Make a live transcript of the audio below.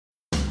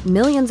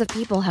Millions of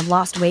people have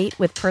lost weight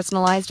with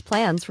personalized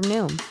plans from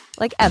Noom.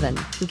 Like Evan,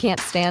 who can't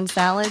stand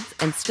salads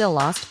and still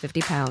lost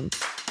 50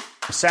 pounds.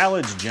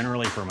 Salads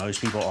generally for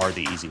most people are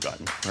the easy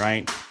button,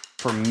 right?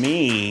 For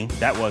me,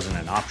 that wasn't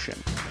an option.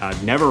 I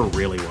never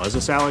really was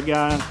a salad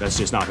guy. That's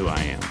just not who I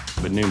am.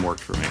 But Noom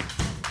worked for me.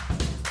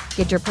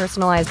 Get your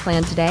personalized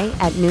plan today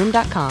at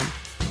Noom.com.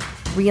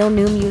 Real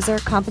Noom user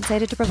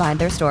compensated to provide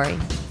their story.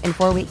 In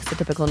 4 weeks, the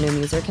typical Noom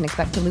user can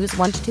expect to lose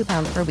 1 to 2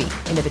 pounds per week.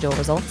 Individual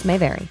results may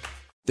vary.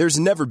 There's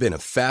never been a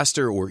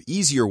faster or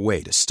easier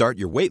way to start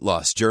your weight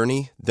loss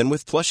journey than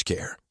with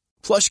PlushCare.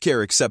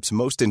 PlushCare accepts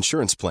most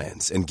insurance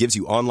plans and gives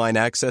you online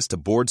access to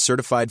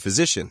board-certified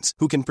physicians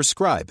who can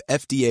prescribe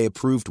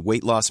FDA-approved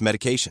weight loss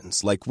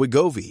medications like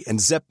Wegovy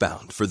and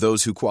Zepbound for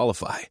those who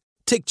qualify.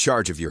 Take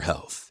charge of your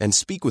health and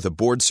speak with a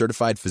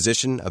board-certified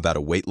physician about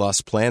a weight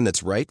loss plan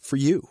that's right for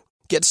you.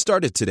 Get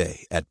started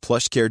today at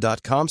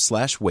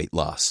plushcare.com/weight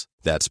loss.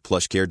 That's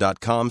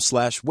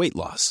plushcare.com/weight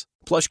loss.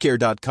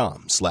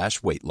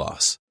 plushcare.com/weight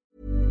loss.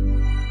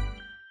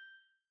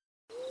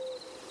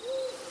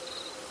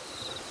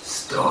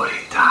 Story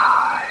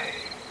time.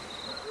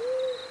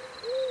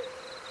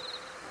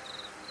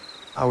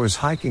 I was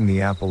hiking the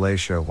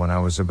Appalachia when I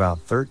was about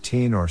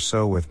 13 or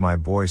so with my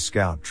Boy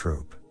Scout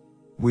troop.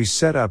 We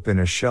set up in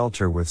a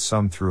shelter with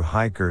some through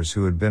hikers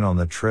who had been on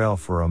the trail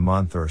for a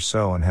month or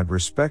so and had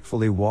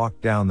respectfully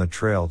walked down the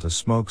trail to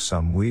smoke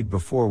some weed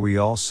before we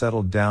all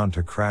settled down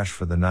to crash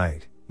for the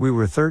night. We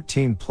were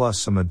 13 plus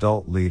some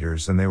adult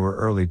leaders and they were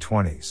early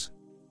 20s.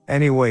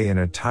 Anyway, in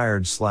a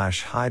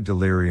tired/high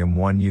delirium,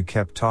 one you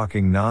kept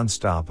talking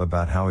nonstop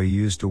about how he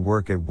used to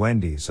work at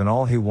Wendy's and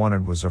all he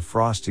wanted was a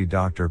frosty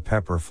Dr.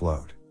 Pepper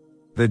float.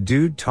 The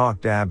dude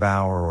talked ab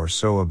hour or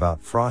so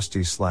about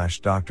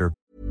frosty/Dr.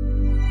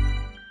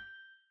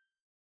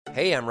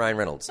 Hey, I'm Ryan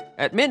Reynolds.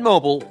 At Mint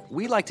Mobile,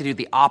 we like to do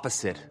the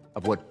opposite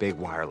of what Big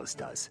Wireless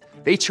does.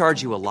 They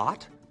charge you a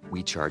lot,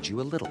 we charge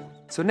you a little.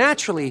 So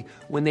naturally,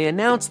 when they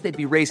announced they'd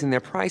be raising their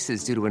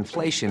prices due to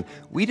inflation,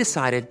 we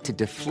decided to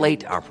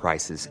deflate our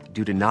prices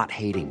due to not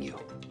hating you.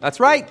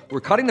 That's right. We're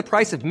cutting the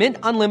price of Mint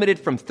Unlimited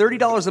from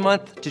 $30 a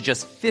month to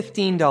just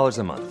 $15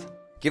 a month.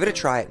 Give it a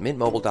try at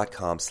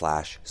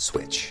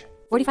mintmobile.com/switch.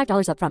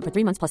 $45 up front for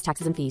 3 months plus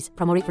taxes and fees.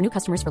 Promo rate for new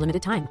customers for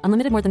limited time.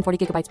 Unlimited more than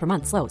 40 gigabytes per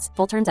month. Slows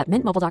full terms at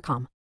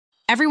mintmobile.com.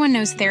 Everyone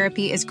knows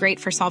therapy is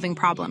great for solving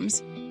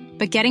problems.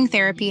 But getting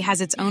therapy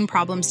has its own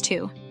problems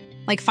too.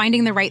 Like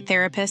finding the right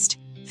therapist,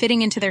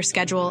 fitting into their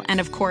schedule, and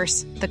of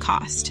course, the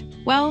cost.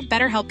 Well,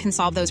 BetterHelp can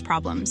solve those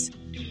problems.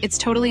 It's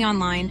totally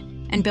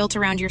online and built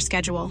around your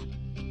schedule.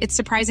 It's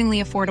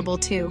surprisingly affordable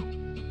too.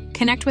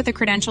 Connect with a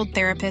credentialed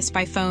therapist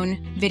by phone,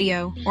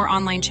 video, or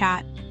online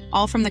chat,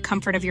 all from the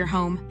comfort of your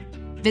home.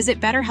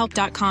 Visit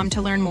BetterHelp.com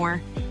to learn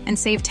more and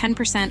save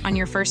 10% on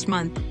your first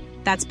month.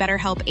 That's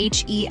BetterHelp,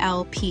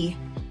 H-E-L-P.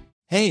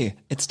 Hey,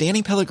 it's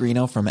Danny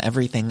Pellegrino from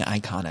Everything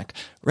Iconic.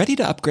 Ready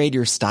to upgrade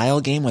your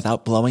style game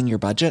without blowing your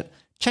budget?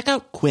 Check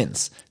out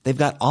Quince. They've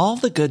got all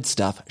the good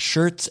stuff,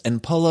 shirts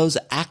and polos,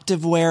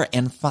 activewear,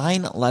 and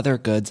fine leather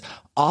goods,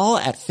 all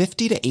at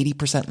 50 to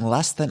 80%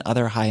 less than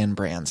other high-end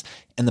brands.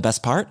 And the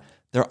best part?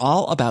 They're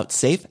all about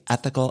safe,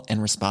 ethical,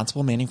 and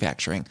responsible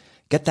manufacturing.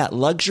 Get that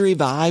luxury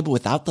vibe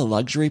without the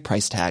luxury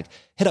price tag.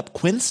 Hit up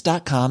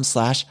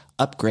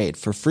quince.com/upgrade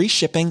for free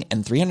shipping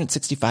and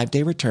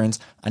 365-day returns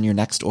on your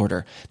next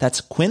order.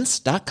 That's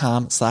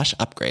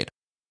quince.com/upgrade.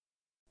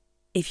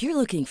 If you're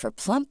looking for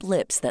plump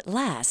lips that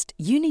last,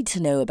 you need to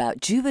know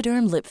about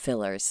Juvederm lip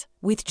fillers.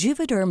 With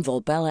Juvederm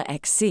Volbella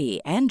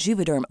XC and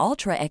Juvederm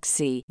Ultra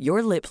XC,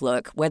 your lip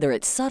look, whether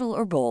it's subtle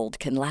or bold,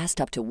 can last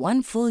up to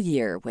 1 full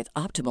year with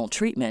optimal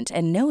treatment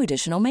and no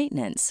additional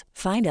maintenance.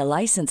 Find a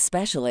licensed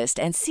specialist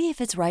and see if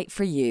it's right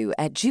for you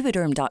at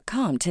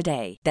Juvederm.com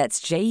today.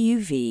 That's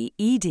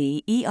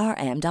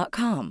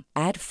JUVEDERM.com.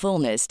 Add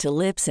fullness to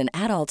lips in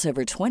adults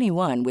over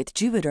 21 with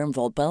Juvederm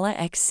Volbella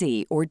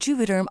XC or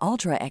Juvederm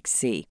Ultra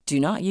XC. Do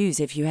not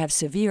use if you have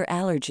severe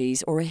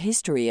allergies or a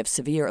history of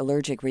severe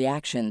allergic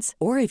reactions,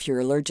 or if you're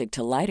allergic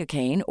to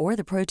lidocaine or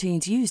the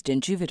proteins used in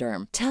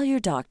Juvederm. Tell your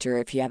doctor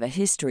if you have a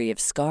history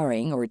of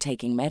scarring or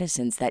taking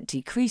medicines that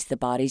decrease the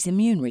body's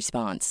immune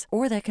response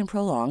or that can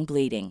prolong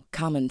bleeding.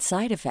 Common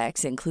side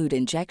effects include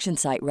injection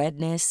site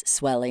redness,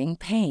 swelling,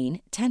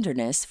 pain,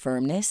 tenderness,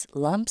 firmness,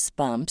 lumps,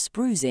 bumps,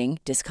 bruising,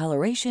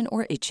 discoloration,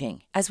 or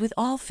itching. As with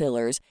all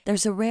fillers,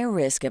 there's a rare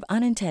risk of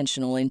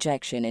unintentional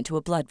injection into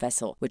a blood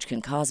vessel, which can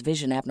cause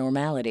vision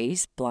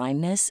abnormalities,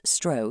 blindness,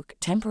 stroke,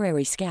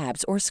 temporary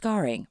scabs, or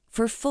scarring.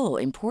 For full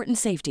important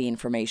safety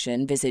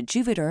information, visit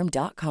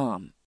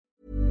Juvederm.com.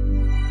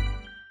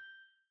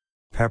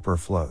 Pepper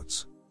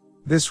floats.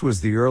 This was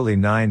the early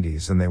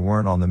 90s and they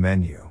weren't on the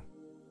menu.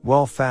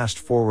 Well, fast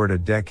forward a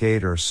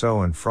decade or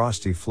so and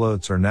Frosty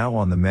floats are now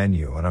on the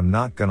menu, and I'm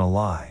not gonna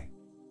lie.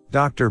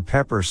 Dr.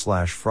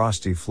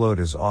 Pepper/Frosty float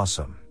is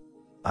awesome.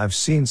 I've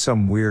seen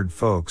some weird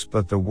folks,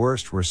 but the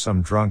worst were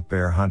some drunk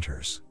bear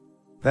hunters.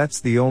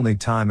 That's the only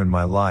time in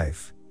my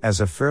life,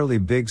 as a fairly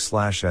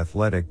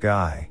big/athletic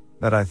guy,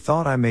 that I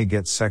thought I may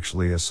get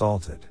sexually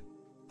assaulted.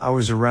 I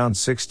was around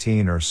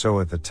 16 or so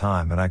at the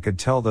time and I could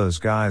tell those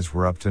guys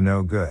were up to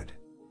no good.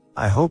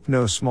 I hope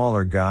no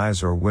smaller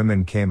guys or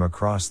women came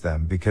across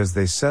them because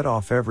they set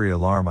off every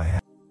alarm I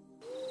had.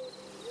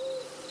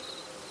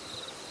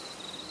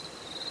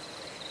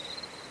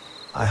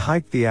 I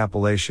hiked the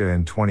Appalachia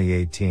in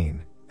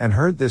 2018 and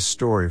heard this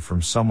story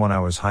from someone I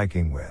was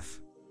hiking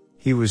with.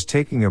 He was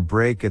taking a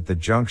break at the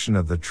junction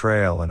of the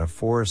trail and a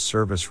Forest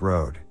Service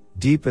road,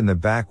 deep in the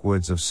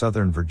backwoods of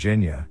Southern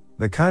Virginia,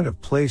 the kind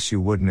of place you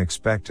wouldn't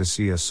expect to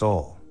see a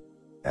soul.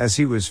 As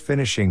he was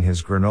finishing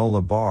his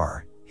granola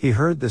bar, he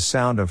heard the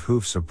sound of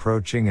hoofs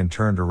approaching and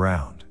turned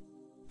around.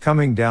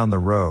 Coming down the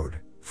road,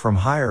 from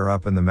higher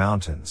up in the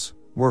mountains,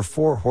 were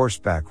 4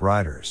 horseback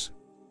riders.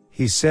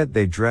 He said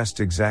they dressed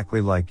exactly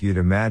like you'd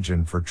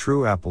imagine for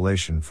true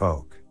Appalachian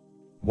folk.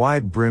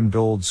 Wide-brimmed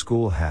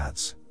old-school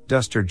hats,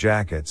 duster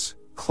jackets,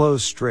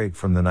 clothes straight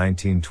from the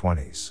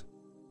 1920s.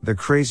 The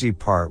crazy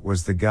part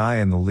was the guy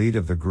in the lead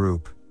of the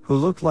group, who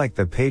looked like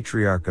the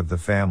patriarch of the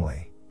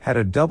family, had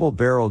a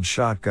double-barreled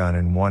shotgun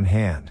in one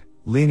hand,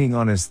 leaning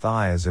on his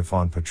thigh as if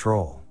on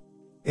patrol.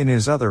 In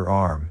his other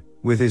arm,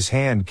 with his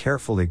hand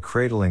carefully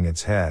cradling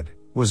its head,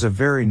 was a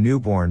very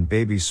newborn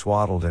baby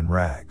swaddled in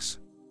rags.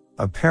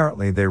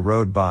 Apparently they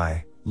rode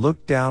by,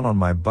 looked down on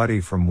my buddy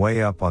from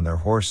way up on their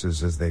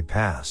horses as they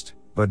passed,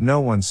 but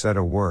no one said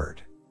a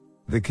word.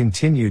 They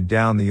continued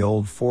down the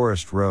old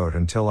forest road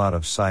until out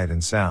of sight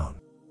and sound.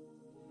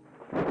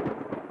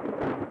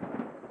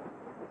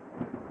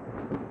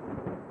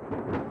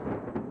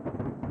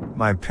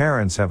 My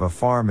parents have a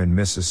farm in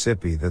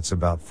Mississippi that's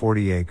about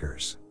 40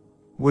 acres.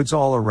 Woods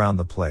all around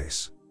the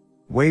place.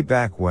 Way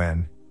back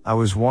when, I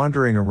was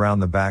wandering around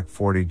the back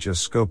 40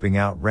 just scoping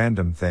out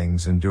random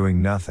things and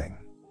doing nothing.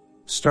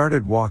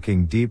 Started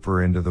walking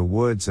deeper into the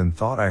woods and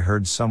thought I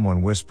heard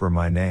someone whisper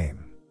my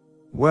name.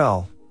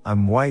 Well,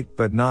 I'm white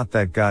but not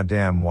that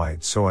goddamn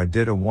white, so I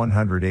did a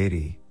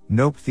 180,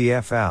 noped the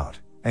F out,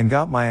 and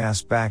got my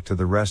ass back to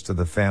the rest of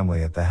the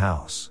family at the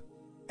house.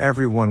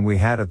 Everyone we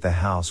had at the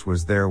house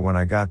was there when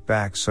I got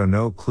back, so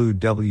no clue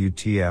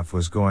WTF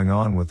was going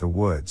on with the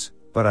woods,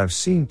 but I've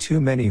seen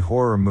too many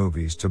horror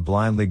movies to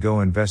blindly go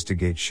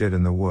investigate shit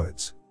in the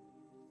woods.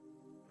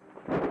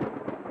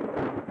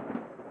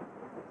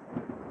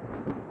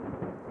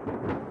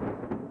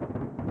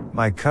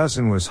 My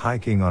cousin was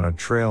hiking on a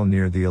trail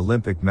near the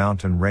Olympic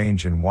Mountain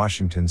Range in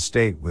Washington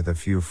State with a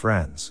few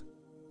friends.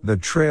 The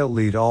trail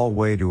led all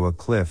way to a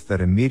cliff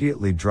that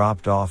immediately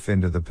dropped off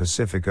into the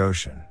Pacific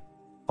Ocean.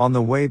 On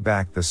the way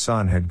back the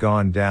sun had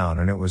gone down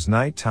and it was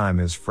nighttime.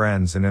 His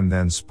friends and him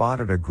then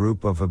spotted a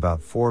group of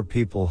about 4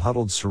 people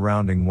huddled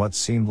surrounding what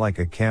seemed like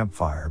a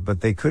campfire,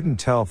 but they couldn't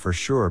tell for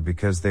sure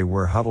because they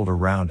were huddled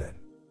around it.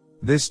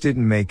 This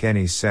didn't make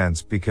any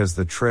sense because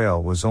the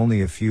trail was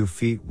only a few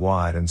feet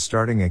wide and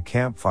starting a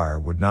campfire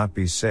would not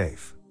be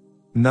safe.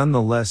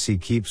 Nonetheless, he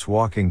keeps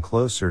walking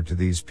closer to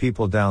these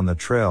people down the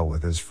trail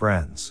with his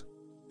friends.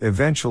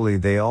 Eventually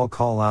they all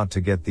call out to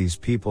get these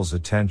people's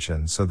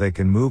attention so they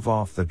can move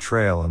off the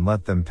trail and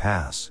let them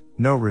pass.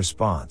 No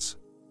response.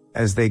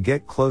 As they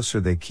get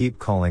closer they keep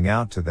calling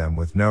out to them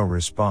with no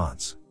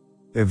response.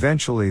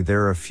 Eventually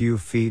they're a few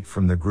feet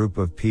from the group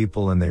of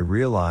people and they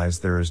realize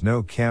there is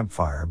no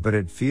campfire, but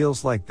it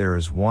feels like there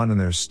is one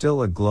and there's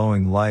still a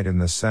glowing light in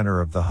the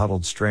center of the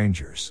huddled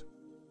strangers.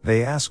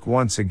 They ask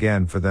once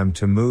again for them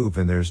to move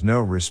and there's no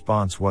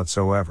response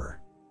whatsoever.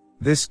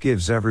 This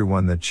gives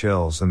everyone the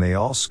chills and they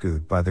all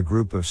scoot by the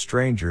group of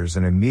strangers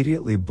and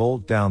immediately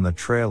bolt down the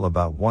trail.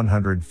 About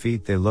 100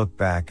 feet they look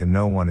back and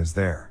no one is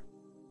there.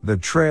 The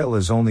trail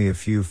is only a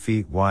few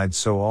feet wide,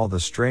 so all the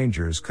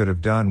strangers could have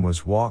done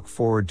was walk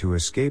forward to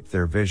escape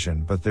their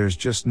vision, but there's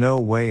just no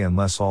way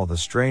unless all the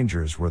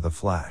strangers were the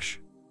Flash.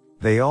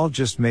 They all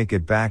just make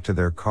it back to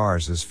their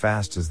cars as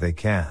fast as they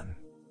can.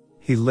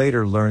 He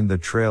later learned the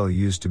trail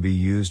used to be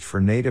used for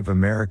Native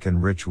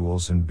American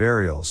rituals and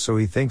burials, so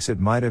he thinks it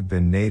might have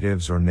been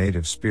natives or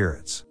native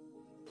spirits.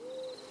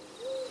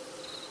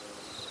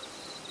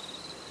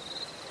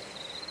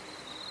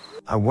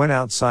 I went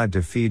outside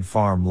to feed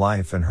Farm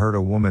Life and heard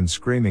a woman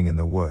screaming in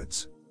the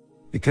woods.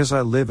 Because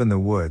I live in the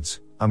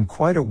woods, I'm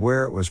quite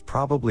aware it was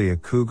probably a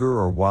cougar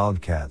or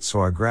wildcat,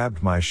 so I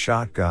grabbed my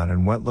shotgun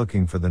and went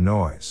looking for the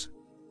noise.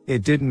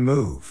 It didn't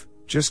move,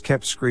 just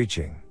kept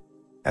screeching.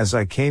 As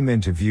I came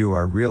into view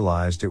I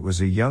realized it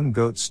was a young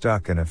goat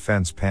stuck in a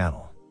fence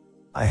panel.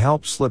 I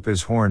helped slip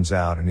his horns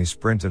out and he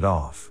sprinted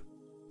off.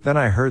 Then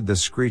I heard the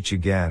screech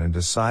again and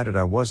decided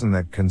I wasn't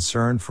that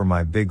concerned for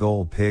my big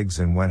old pigs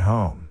and went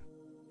home.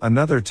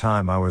 Another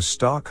time I was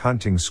stalk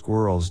hunting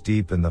squirrels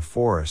deep in the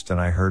forest and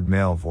I heard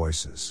male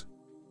voices.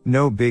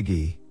 No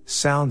biggie,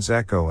 sounds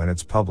echo and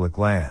it's public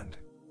land.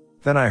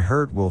 Then I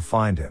heard "we'll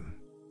find him."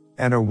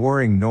 And a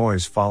whirring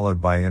noise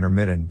followed by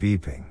intermittent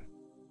beeping.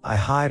 I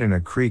hid in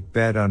a creek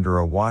bed under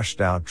a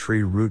washed out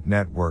tree root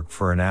network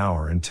for an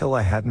hour until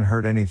I hadn't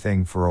heard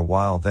anything for a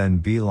while, then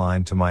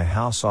beeline to my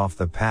house off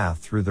the path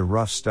through the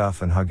rough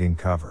stuff and hugging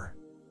cover.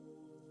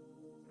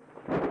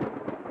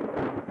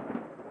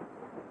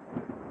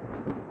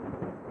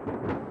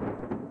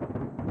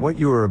 What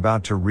you are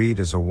about to read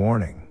is a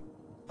warning.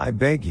 I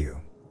beg you.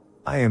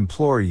 I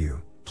implore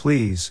you,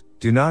 please,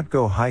 do not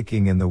go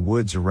hiking in the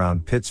woods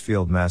around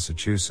Pittsfield,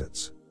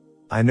 Massachusetts.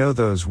 I know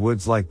those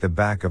woods like the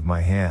back of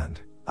my hand.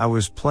 I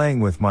was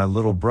playing with my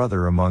little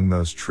brother among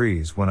those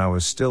trees when I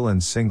was still in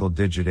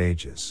single-digit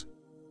ages.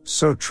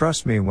 So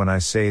trust me when I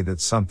say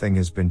that something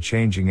has been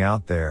changing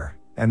out there,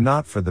 and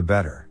not for the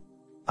better.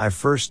 I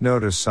first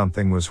noticed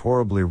something was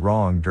horribly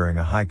wrong during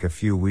a hike a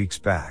few weeks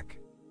back.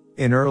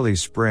 In early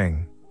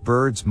spring,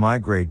 birds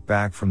migrate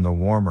back from the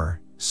warmer,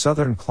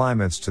 southern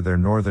climates to their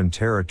northern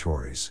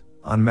territories,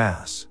 en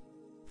masse.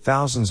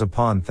 Thousands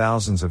upon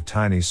thousands of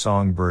tiny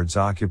songbirds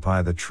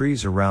occupy the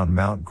trees around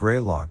Mount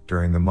Greylock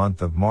during the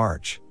month of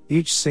March,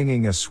 each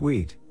singing a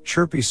sweet,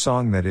 chirpy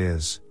song that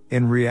is,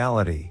 in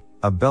reality,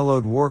 a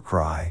bellowed war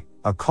cry,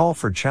 a call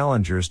for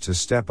challengers to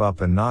step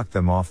up and knock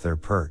them off their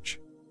perch.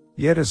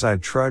 Yet as I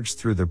trudged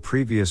through the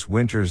previous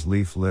winter's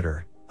leaf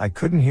litter, I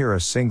couldn't hear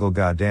a single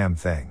goddamn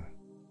thing.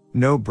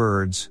 No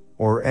birds,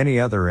 or any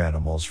other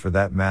animals for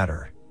that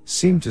matter,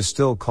 seemed to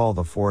still call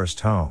the forest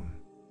home.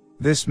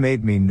 This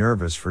made me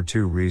nervous for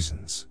two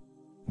reasons.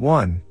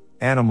 1.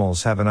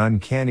 Animals have an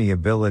uncanny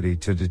ability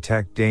to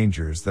detect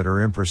dangers that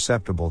are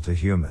imperceptible to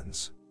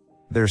humans.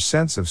 Their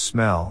sense of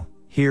smell,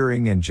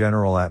 hearing and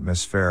general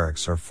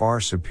atmospherics are far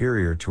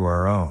superior to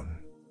our own.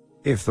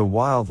 If the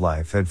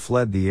wildlife had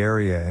fled the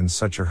area in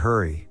such a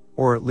hurry,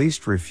 or at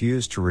least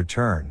refused to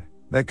return,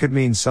 that could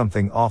mean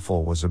something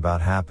awful was about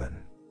to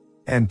happen.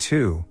 And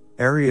 2,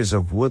 areas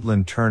of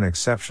woodland turn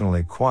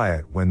exceptionally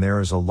quiet when there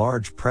is a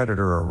large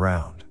predator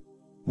around.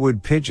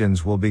 Wood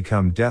pigeons will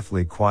become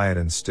deathly quiet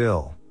and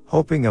still,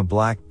 hoping a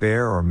black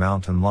bear or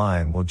mountain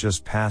lion will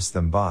just pass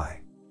them by.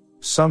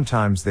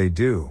 Sometimes they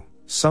do,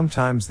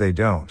 sometimes they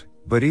don't,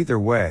 but either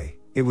way,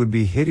 it would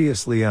be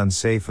hideously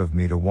unsafe of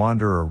me to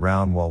wander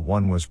around while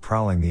one was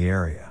prowling the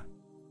area.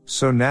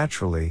 So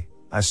naturally,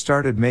 I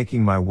started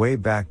making my way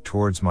back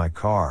towards my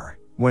car,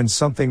 when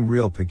something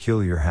real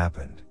peculiar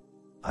happened.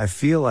 I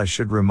feel I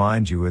should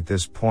remind you at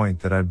this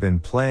point that I'd been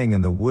playing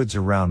in the woods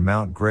around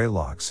Mount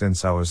Greylock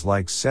since I was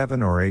like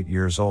 7 or 8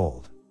 years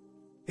old.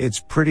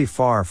 It's pretty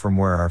far from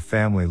where our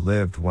family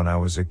lived when I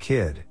was a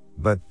kid,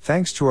 but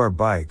thanks to our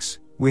bikes,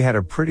 we had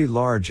a pretty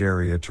large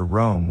area to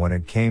roam when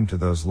it came to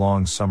those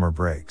long summer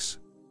breaks.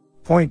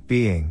 Point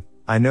being,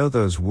 I know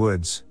those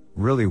woods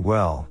really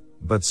well,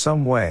 but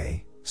some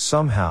way,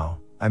 somehow,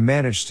 I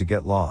managed to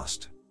get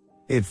lost.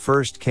 It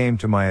first came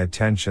to my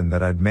attention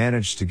that I'd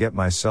managed to get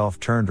myself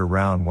turned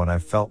around when I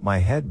felt my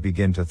head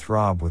begin to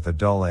throb with a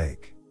dull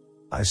ache.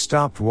 I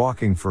stopped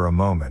walking for a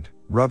moment,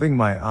 rubbing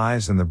my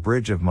eyes and the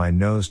bridge of my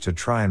nose to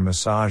try and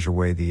massage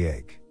away the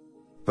ache.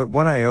 But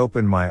when I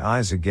opened my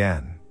eyes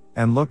again,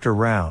 and looked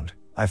around,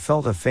 I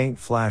felt a faint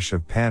flash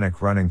of panic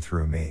running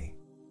through me.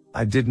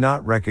 I did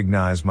not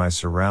recognize my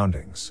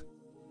surroundings.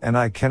 And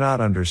I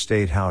cannot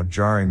understate how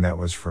jarring that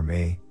was for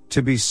me,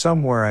 to be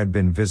somewhere I'd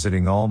been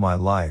visiting all my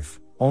life,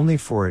 only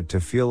for it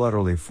to feel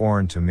utterly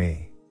foreign to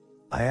me.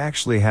 I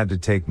actually had to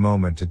take a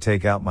moment to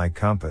take out my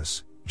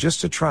compass,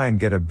 just to try and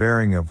get a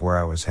bearing of where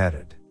I was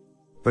headed.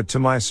 But to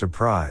my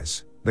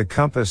surprise, the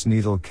compass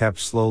needle kept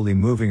slowly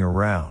moving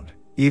around,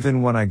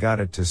 even when I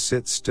got it to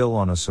sit still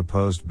on a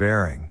supposed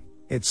bearing.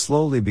 It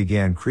slowly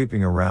began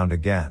creeping around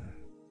again.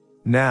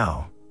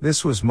 Now,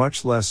 this was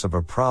much less of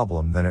a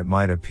problem than it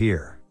might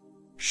appear.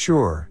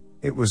 Sure,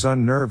 it was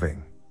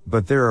unnerving,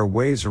 but there are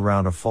ways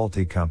around a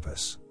faulty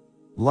compass.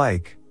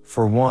 Like,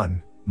 for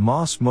one,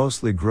 moss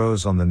mostly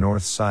grows on the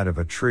north side of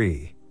a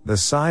tree, the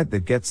side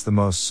that gets the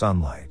most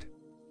sunlight.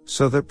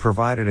 So that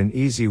provided an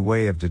easy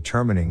way of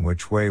determining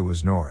which way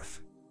was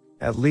north.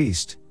 At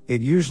least,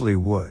 it usually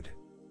would.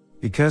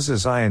 Because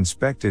as I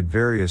inspected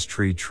various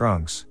tree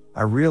trunks,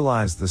 I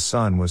realized the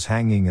sun was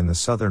hanging in the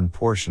southern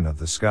portion of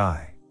the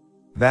sky.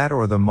 That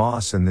or the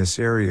moss in this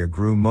area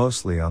grew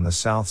mostly on the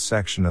south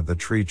section of the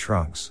tree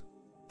trunks.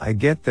 I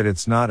get that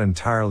it's not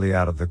entirely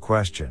out of the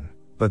question,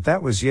 but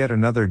that was yet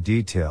another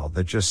detail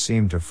that just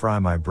seemed to fry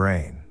my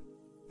brain.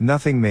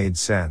 Nothing made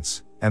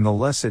sense, and the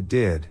less it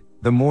did,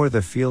 the more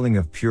the feeling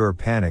of pure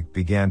panic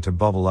began to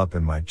bubble up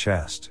in my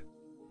chest.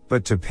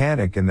 But to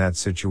panic in that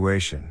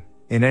situation,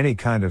 in any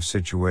kind of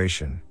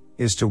situation,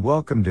 is to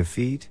welcome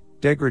defeat,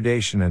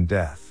 degradation and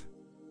death.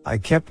 I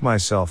kept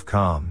myself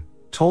calm,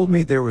 told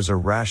me there was a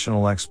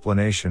rational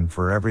explanation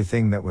for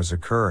everything that was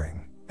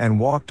occurring, and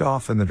walked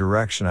off in the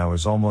direction I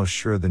was almost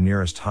sure the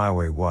nearest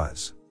highway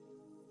was.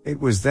 It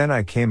was then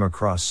I came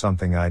across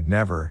something I'd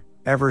never,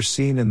 ever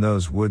seen in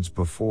those woods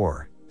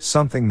before,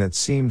 something that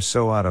seemed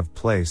so out of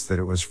place that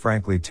it was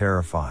frankly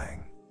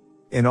terrifying.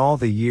 In all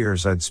the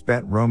years I'd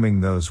spent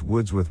roaming those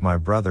woods with my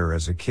brother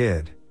as a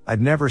kid, I'd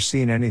never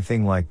seen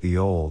anything like the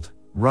old,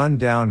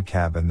 run-down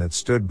cabin that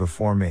stood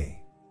before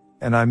me.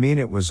 And I mean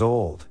it was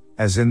old,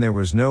 as in there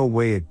was no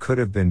way it could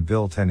have been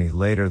built any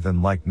later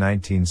than like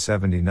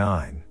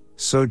 1979,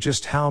 so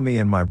just how me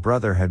and my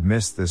brother had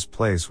missed this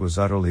place was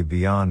utterly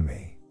beyond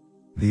me.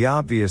 The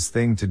obvious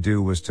thing to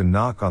do was to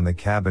knock on the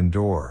cabin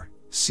door,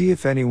 see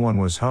if anyone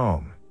was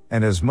home,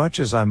 and as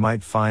much as I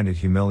might find it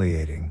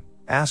humiliating,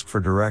 ask for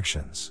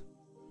directions.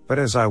 But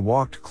as I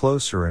walked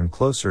closer and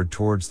closer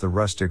towards the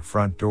rustic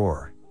front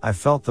door, I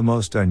felt the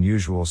most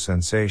unusual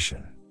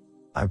sensation.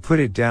 I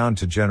put it down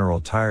to general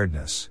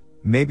tiredness.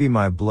 Maybe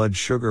my blood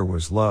sugar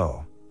was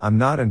low, I'm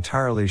not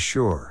entirely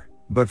sure,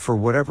 but for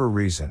whatever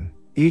reason,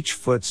 each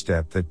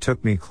footstep that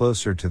took me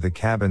closer to the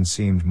cabin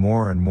seemed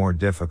more and more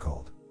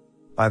difficult.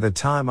 By the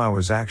time I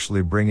was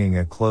actually bringing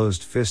a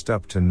closed fist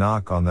up to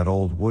knock on that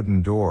old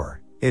wooden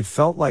door, it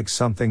felt like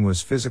something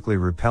was physically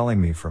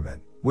repelling me from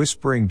it,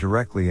 whispering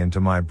directly into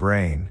my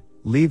brain,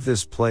 "Leave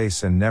this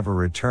place and never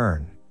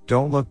return,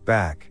 don't look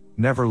back,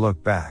 never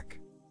look back."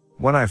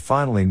 When I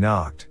finally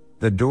knocked,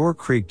 the door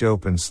creaked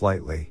open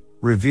slightly,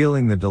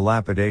 revealing the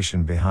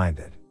dilapidation behind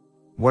it.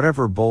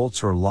 Whatever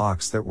bolts or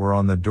locks that were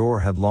on the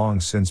door had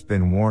long since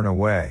been worn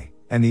away,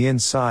 and the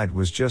inside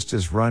was just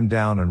as run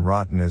down and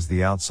rotten as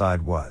the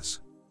outside was.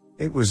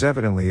 It was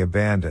evidently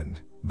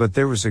abandoned, but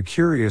there was a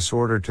curious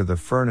order to the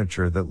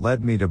furniture that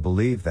led me to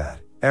believe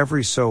that,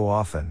 every so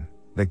often,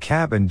 the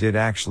cabin did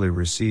actually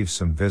receive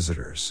some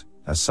visitors,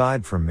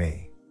 aside from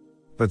me.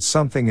 But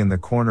something in the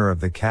corner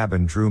of the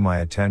cabin drew my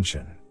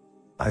attention.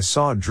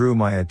 Drew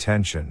my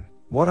attention.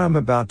 What I'm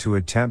about to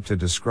attempt to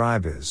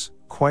describe is,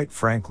 quite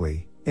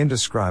frankly,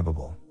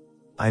 indescribable.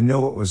 I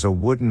know it was a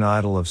wooden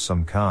idol of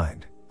some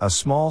kind, a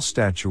small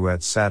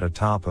statuette sat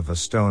atop of a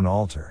stone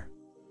altar.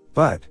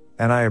 But,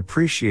 and I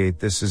appreciate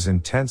this is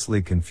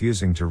intensely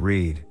confusing to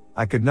read,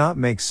 I could not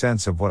make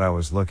sense of what I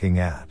was looking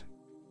at.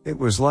 It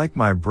was like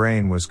my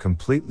brain was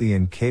completely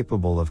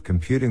incapable of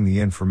computing the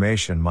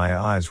information my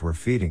eyes were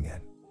feeding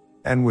it.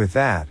 And with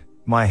that,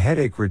 my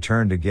headache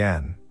returned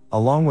again,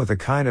 along with a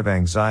kind of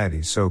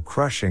anxiety so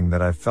crushing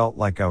that I felt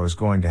like I was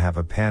going to have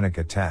a panic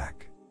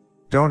attack.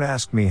 Don't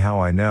ask me how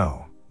I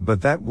know,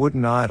 but that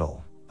wooden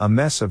idol, a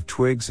mess of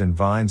twigs and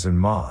vines and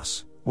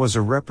moss, was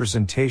a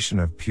representation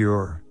of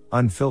pure,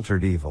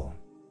 unfiltered evil.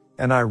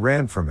 And I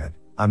ran from it.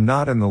 I'm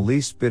not in the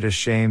least bit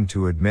ashamed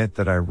to admit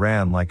that I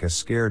ran like a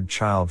scared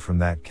child from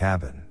that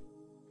cabin.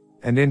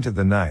 And into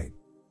the night.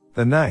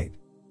 The night.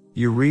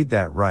 You read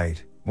that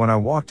right. When I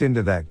walked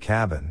into that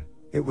cabin,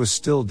 it was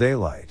still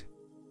daylight.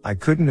 I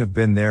couldn't have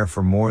been there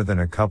for more than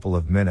a couple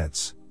of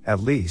minutes,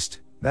 at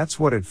least, that's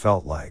what it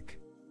felt like.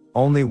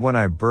 Only when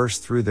I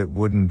burst through that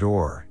wooden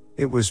door,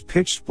 it was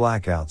pitch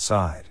black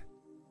outside.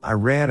 I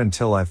ran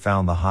until I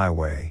found the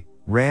highway,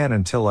 ran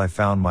until I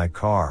found my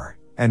car,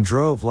 and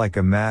drove like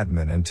a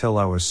madman until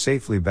I was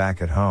safely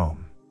back at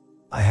home.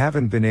 I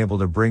haven't been able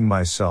to bring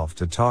myself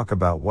to talk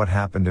about what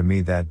happened to me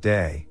that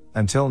day,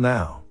 until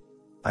now.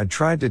 I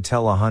tried to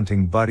tell a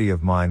hunting buddy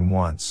of mine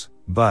once,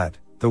 but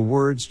the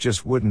words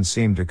just wouldn't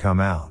seem to come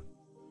out.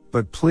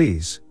 But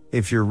please,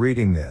 if you're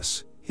reading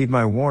this, heed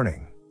my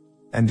warning.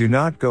 And do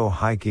not go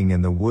hiking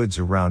in the woods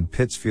around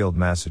Pittsfield,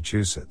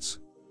 Massachusetts.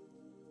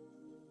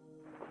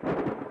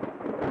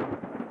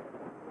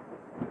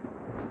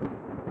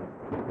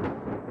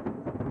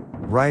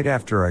 Right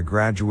after I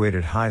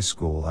graduated high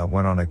school, I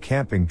went on a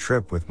camping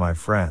trip with my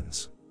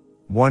friends.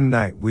 One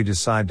night we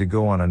decided to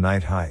go on a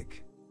night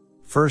hike.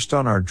 First,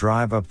 on our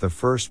drive up the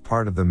first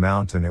part of the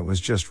mountain, it was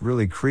just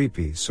really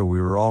creepy, so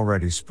we were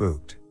already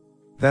spooked.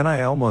 Then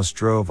I almost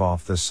drove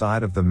off the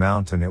side of the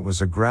mountain. It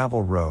was a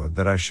gravel road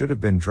that I should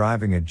have been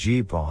driving a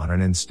Jeep on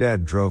and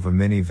instead drove a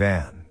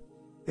minivan.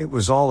 It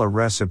was all a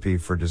recipe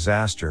for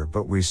disaster,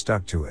 but we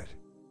stuck to it.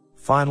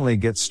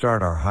 Finally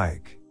start our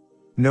hike.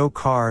 No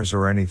cars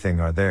or anything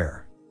are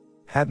there.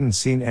 Hadn't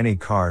seen any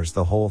cars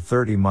the whole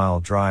 30-mile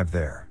drive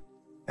there.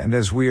 And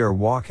as we are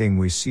walking,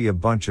 we see a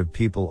bunch of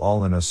people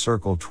all in a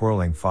circle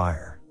twirling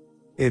fire.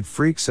 It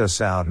freaks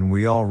us out and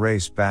we all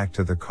race back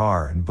to the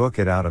car and book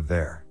it out of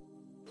there.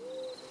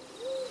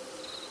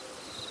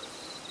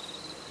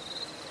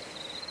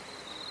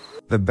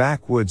 The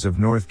backwoods of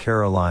North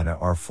Carolina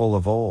are full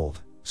of old,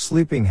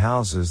 sleeping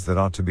houses that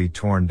ought to be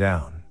torn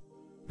down.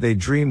 They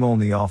dream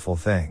only awful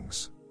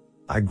things.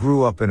 I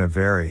grew up in a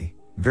very,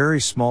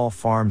 very small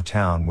farm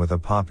town with a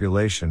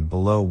population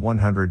below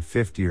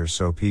 150 or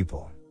so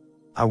people.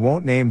 I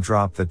won't name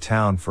drop the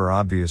town for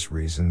obvious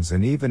reasons,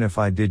 and even if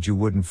I did, you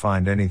wouldn't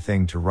find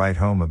anything to write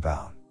home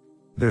about.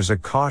 There's a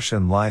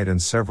caution light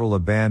and several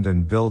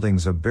abandoned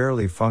buildings, a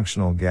barely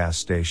functional gas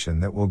station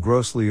that will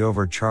grossly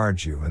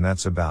overcharge you, and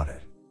that's about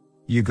it.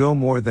 You go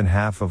more than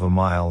half of a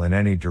mile in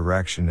any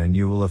direction and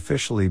you will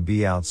officially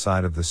be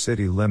outside of the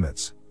city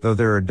limits, though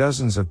there are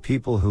dozens of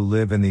people who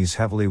live in these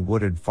heavily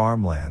wooded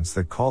farmlands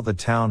that call the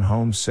town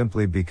home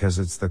simply because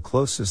it's the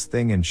closest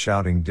thing in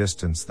shouting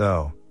distance,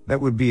 though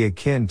that would be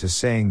akin to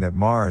saying that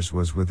Mars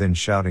was within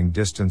shouting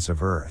distance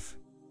of Earth.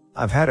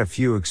 I've had a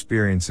few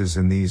experiences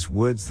in these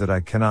woods that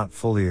I cannot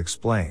fully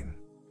explain.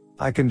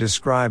 I can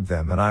describe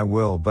them and I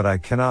will, but I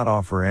cannot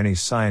offer any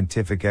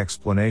scientific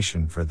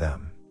explanation for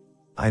them.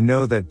 I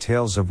know that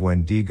tales of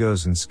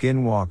Wendigos and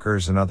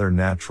skinwalkers and other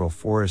natural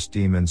forest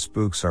demon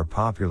spooks are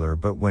popular,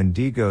 but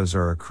Wendigos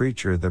are a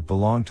creature that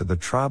belong to the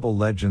tribal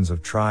legends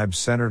of tribes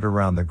centered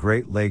around the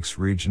Great Lakes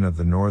region of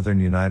the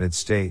northern United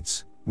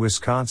States,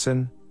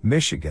 Wisconsin,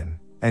 Michigan,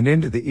 and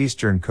into the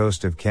eastern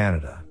coast of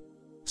Canada.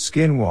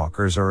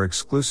 Skinwalkers are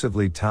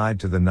exclusively tied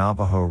to the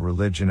Navajo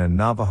religion and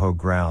Navajo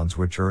grounds,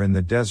 which are in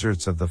the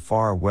deserts of the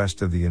far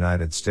west of the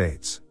United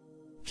States.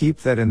 Keep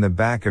that in the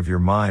back of your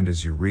mind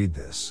as you read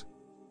this.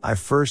 I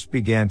first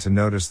began to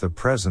notice the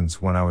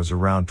presence when I was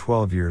around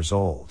 12 years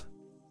old.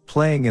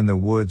 Playing in the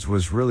woods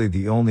was really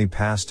the only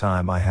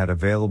pastime I had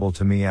available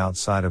to me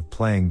outside of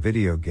playing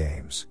video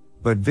games,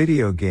 but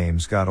video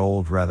games got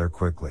old rather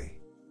quickly.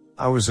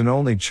 I was an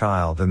only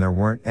child and there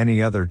weren't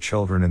any other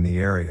children in the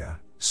area,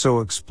 so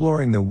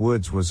exploring the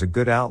woods was a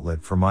good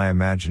outlet for my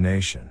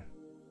imagination.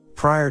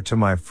 Prior to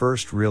my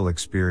first real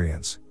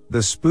experience, the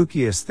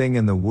spookiest thing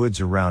in the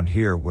woods around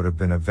here would have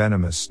been a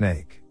venomous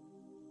snake.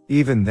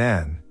 Even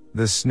then,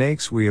 the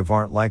snakes we have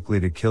aren't likely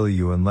to kill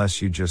you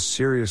unless you just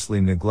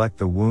seriously neglect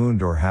the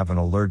wound or have an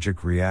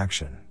allergic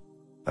reaction.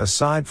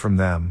 Aside from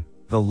them,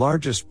 the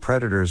largest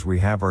predators we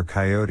have are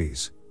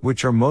coyotes,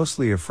 which are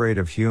mostly afraid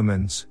of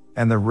humans,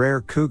 and the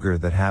rare cougar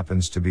that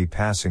happens to be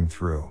passing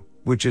through,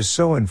 which is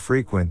so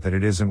infrequent that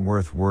it isn't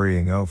worth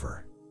worrying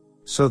over.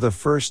 So the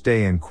first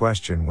day in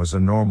question was a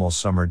normal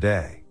summer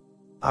day.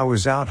 I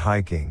was out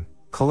hiking,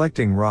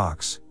 collecting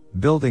rocks,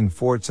 building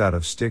forts out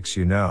of sticks,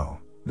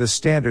 the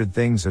standard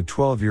things a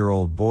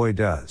 12-year-old boy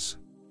does.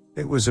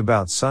 It was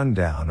about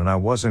sundown and I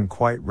wasn't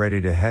quite ready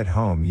to head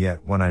home yet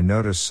when I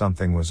noticed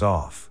something was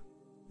off.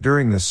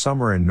 During the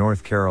summer in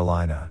North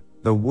Carolina,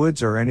 the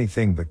woods are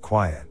anything but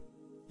quiet.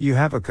 You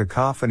have a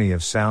cacophony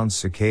of sounds: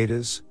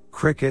 cicadas,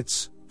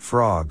 crickets,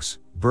 frogs,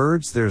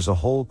 birds. There's a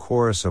whole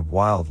chorus of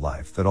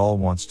wildlife that all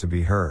wants to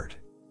be heard.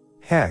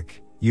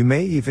 Heck, you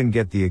may even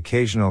get the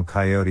occasional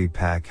coyote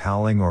pack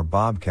howling or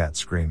bobcat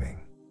screaming.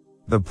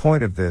 The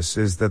point of this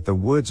is that the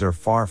woods are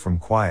far from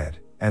quiet,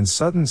 and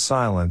sudden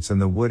silence in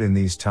the wood in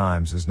these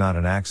times is not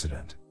an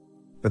accident.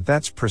 But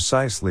that's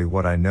precisely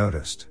what I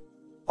noticed.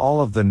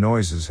 All of the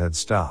noises had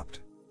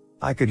stopped.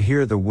 I could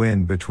hear the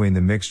wind between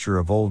the mixture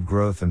of old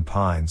growth and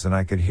pines, and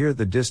I could hear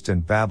the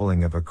distant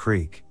babbling of a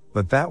creek,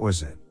 but that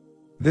was it.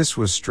 This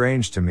was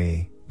strange to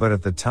me, but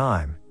at the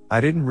time,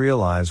 I didn't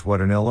realize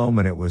what an ill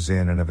omen it was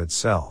in and of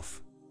itself.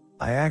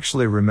 I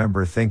actually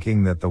remember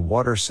thinking that the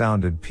water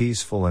sounded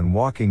peaceful and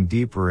walking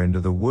deeper into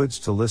the woods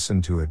to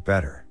listen to it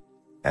better.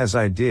 As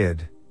I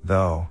did,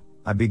 though,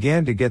 I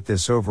began to get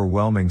this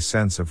overwhelming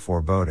sense of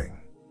foreboding.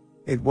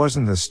 It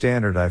wasn't the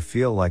standard "I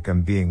feel like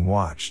I'm being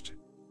watched."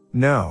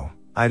 No,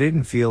 I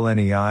didn't feel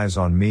any eyes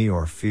on me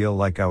or feel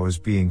like I was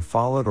being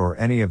followed or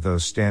any of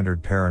those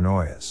standard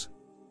paranoias.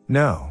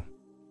 No.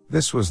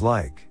 This was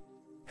like,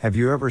 have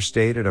you ever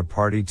stayed at a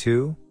party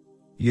too?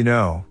 You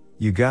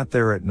got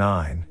there at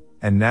 9,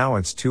 and now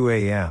it's 2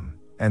 a.m.,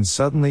 and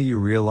suddenly you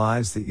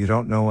realize that you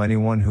don't know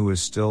anyone who is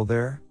still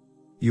there?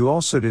 You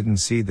also didn't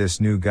see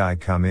this new guy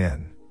come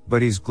in,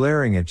 but he's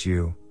glaring at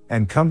you,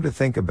 and come to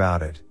think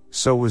about it,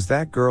 so was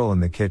that girl in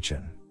the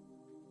kitchen.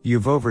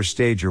 You've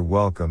overstayed your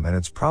welcome and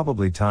it's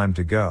probably time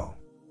to go.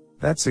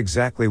 That's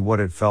exactly what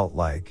it felt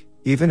like,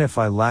 even if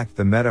I lacked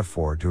the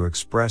metaphor to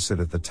express it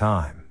at the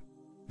time.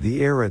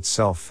 The air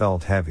itself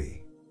felt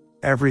heavy.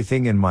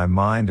 Everything in my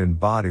mind and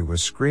body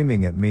was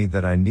screaming at me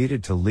that I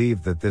needed to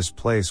leave, that this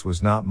place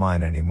was not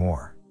mine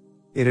anymore.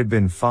 It had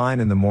been fine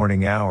in the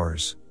morning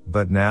hours,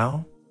 but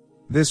now?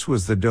 This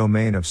was the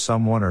domain of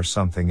someone or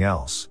something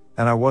else,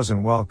 and I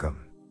wasn't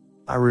welcome.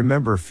 I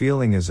remember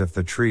feeling as if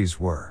the trees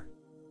were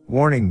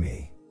warning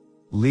me.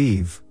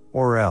 Leave,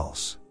 or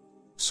else.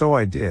 So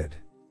I did.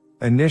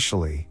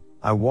 Initially,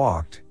 I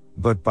walked,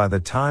 but by the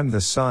time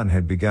the sun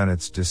had begun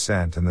its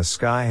descent and the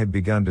sky had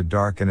begun to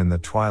darken in the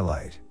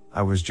twilight,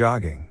 I was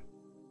jogging.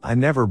 I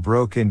never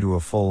broke into a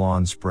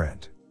full-on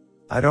sprint.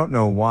 I don't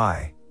know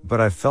why,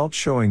 but I felt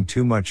showing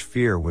too much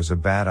fear was a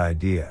bad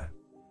idea.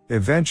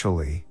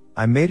 Eventually,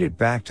 I made it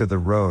back to the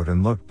road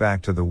and looked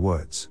back to the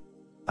woods.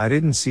 I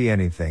didn't see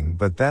anything,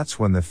 but that's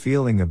when the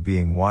feeling of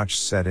being watched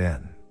set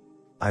in.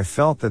 I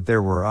felt that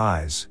there were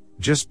eyes,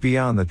 just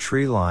beyond the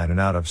tree line and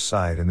out of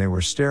sight, and they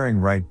were staring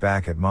right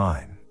back at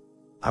mine.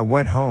 I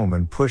went home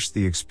and pushed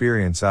the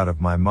experience out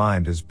of my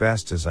mind as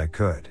best as I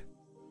could.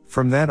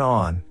 From then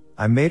on,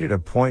 I made it a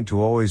point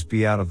to always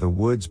be out of the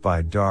woods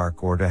by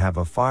dark or to have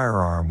a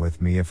firearm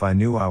with me if I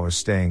knew I was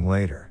staying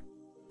later.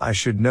 I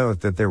should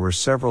note that there were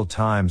several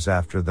times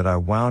after that I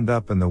wound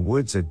up in the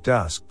woods at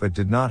dusk but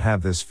did not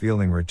have this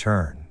feeling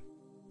return.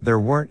 There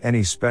weren't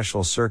any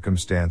special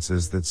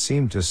circumstances that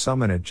seemed to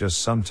summon it,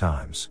 just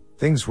sometimes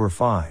things were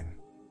fine.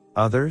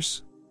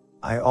 Others?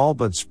 I all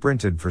but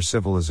sprinted for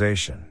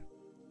civilization.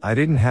 I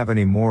didn't have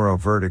any more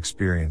overt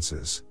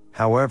experiences,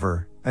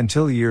 however,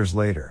 until years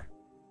later.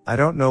 I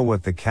don't know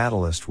what the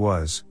catalyst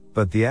was,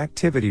 but the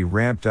activity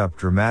ramped up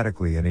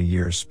dramatically in a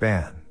year's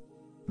span.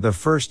 The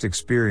first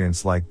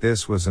experience like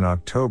this was in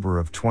October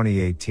of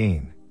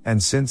 2018,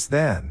 and since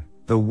then,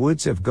 the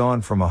woods have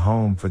gone from a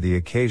home for the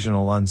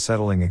occasional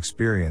unsettling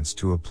experience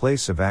to a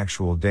place of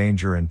actual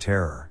danger and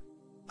terror.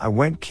 I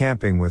went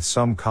camping with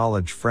some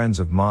college friends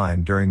of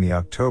mine during the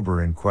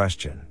October in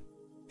question.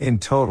 In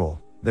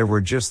total, there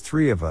were just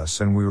 3 of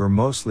us and we were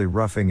mostly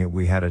roughing it.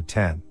 We had a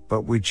tent,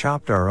 but we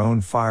chopped our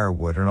own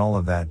firewood and all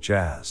of that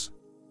jazz.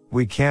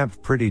 We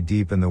camped pretty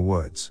deep in the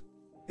woods.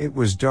 It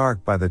was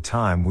dark by the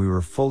time we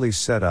were fully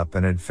set up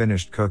and had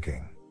finished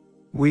cooking.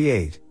 We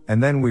ate,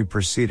 and then we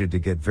proceeded to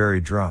get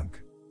very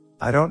drunk.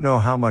 I don't know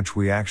how much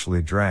we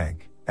actually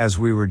drank, as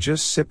we were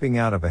just sipping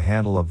out of a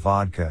handle of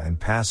vodka and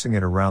passing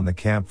it around the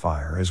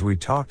campfire as we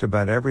talked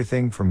about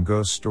everything from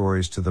ghost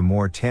stories to the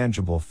more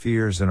tangible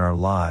fears in our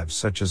lives,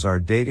 such as our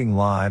dating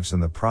lives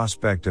and the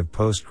prospect of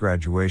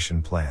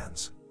post-graduation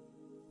plans.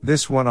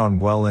 This went on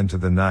well into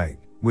the night,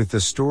 with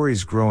the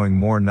stories growing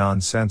more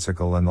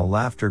nonsensical and the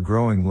laughter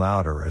growing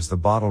louder as the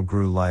bottle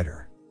grew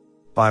lighter.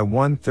 By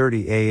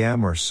 1:30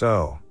 a.m. or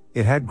so,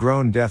 it had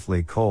grown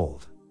deathly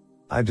cold.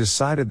 I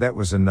decided that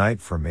was a night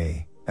for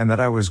me, and that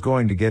I was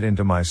going to get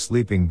into my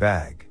sleeping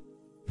bag.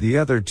 The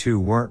other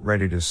two weren't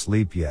ready to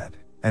sleep yet,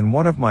 and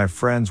one of my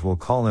friends, we'll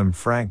call him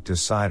Frank,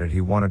 decided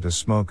he wanted to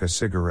smoke a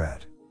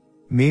cigarette.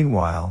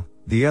 Meanwhile,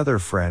 the other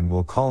friend,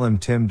 we'll call him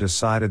Tim,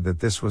 decided that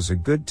this was a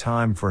good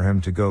time for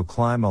him to go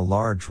climb a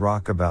large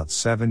rock about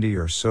 70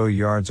 or so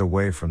yards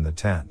away from the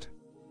tent.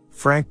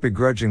 Frank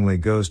begrudgingly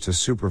goes to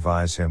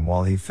supervise him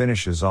while he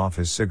finishes off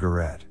his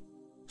cigarette.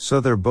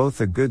 So they're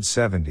both a good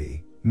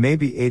 70,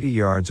 maybe 80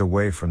 yards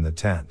away from the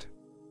tent.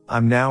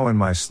 I'm now in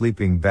my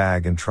sleeping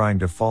bag and trying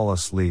to fall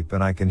asleep,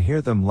 and I can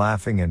hear them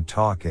laughing and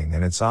talking,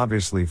 and it's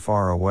obviously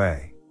far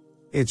away.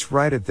 It's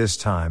right at this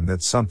time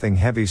that something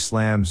heavy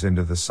slams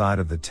into the side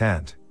of the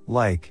tent,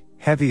 like,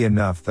 heavy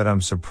enough that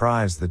I'm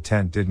surprised the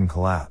tent didn't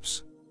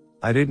collapse.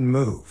 I didn't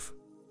move.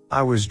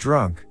 I was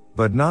drunk,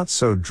 but not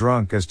so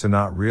drunk as to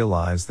not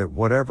realize that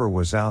whatever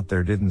was out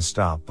there didn't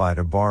stop by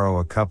to borrow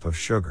a cup of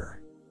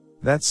sugar.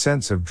 That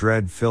sense of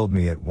dread filled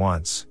me at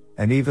once,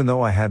 and even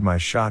though I had my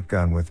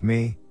shotgun with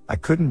me, I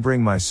couldn't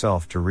bring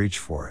myself to reach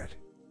for it.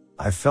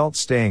 I felt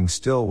staying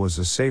still was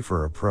a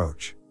safer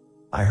approach.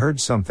 I heard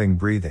something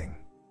breathing.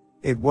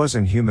 It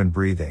wasn't human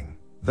breathing,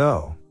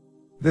 though.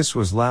 This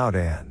was loud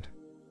and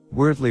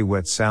weirdly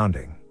wet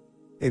sounding.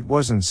 It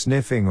wasn't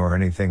sniffing or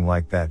anything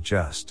like that,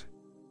 just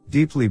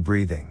deeply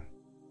breathing.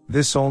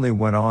 This only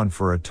went on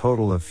for a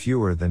total of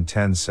fewer than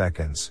 10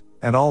 seconds,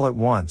 and all at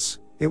once,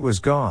 it was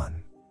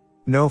gone.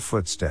 No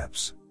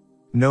footsteps.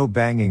 No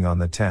banging on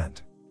the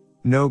tent.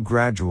 No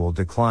gradual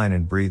decline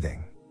in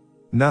breathing.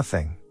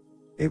 Nothing.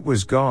 It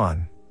was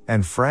gone,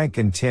 and Frank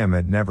and Tim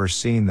had never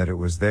seen that it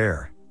was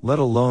there, let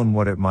alone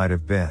what it might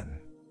have been.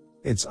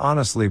 It's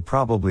honestly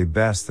probably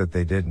best that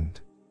they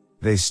didn't.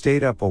 They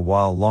stayed up a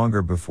while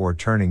longer before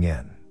turning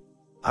in.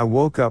 I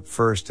woke up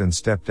first and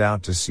stepped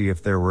out to see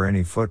if there were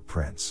any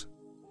footprints.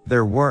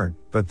 There weren't,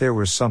 but there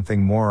was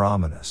something more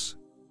ominous.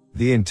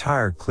 The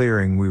entire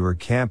clearing we were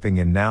camping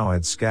in now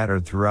had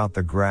scattered throughout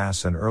the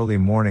grass and early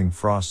morning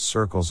frost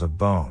circles of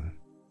bone.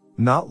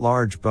 Not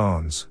large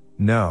bones,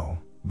 no,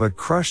 but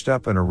crushed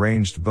up and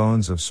arranged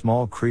bones of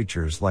small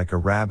creatures like a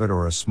rabbit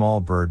or a small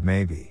bird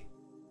maybe.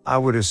 I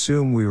would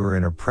assume we were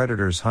in a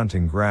predator's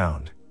hunting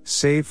ground,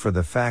 save for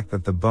the fact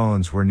that the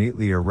bones were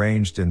neatly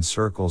arranged in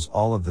circles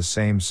all of the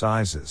same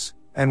sizes,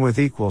 and with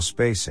equal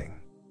spacing.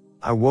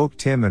 I woke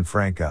Tim and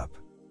Frank up.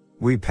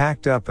 We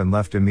packed up and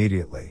left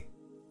immediately.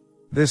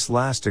 This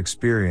last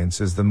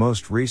experience is the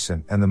most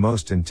recent and the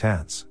most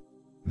intense.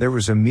 There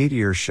was a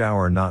meteor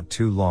shower not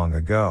too long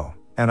ago,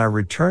 and I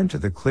returned to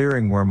the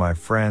clearing where my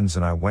friends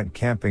and I went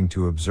camping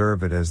to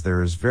observe it, as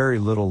there is very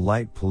little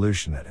light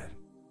pollution in it.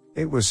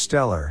 It was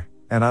stellar,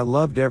 and I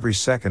loved every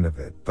second of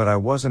it, but I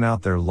wasn't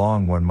out there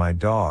long when my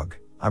dog,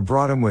 I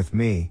brought him with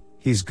me,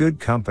 he's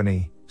good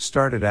company,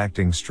 started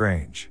acting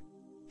strange.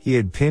 He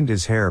had pinned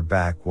his hair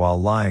back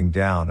while lying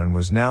down and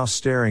was now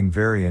staring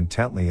very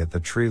intently at the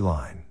tree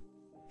line.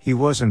 He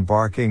wasn't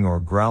barking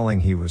or growling,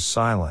 he was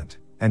silent,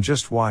 and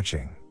just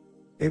watching.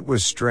 It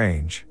was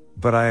strange,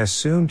 but I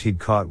assumed he'd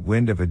caught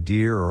wind of a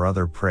deer or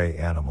other prey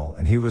animal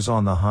and he was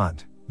on the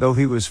hunt, though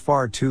he was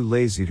far too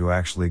lazy to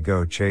actually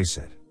go chase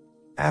it.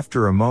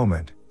 After a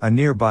moment, a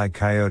nearby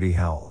coyote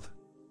howled.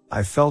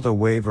 I felt a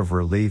wave of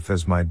relief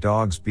as my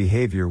dog's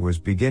behavior was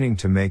beginning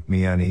to make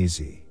me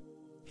uneasy.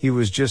 He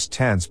was just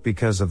tense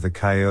because of the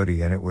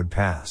coyote and it would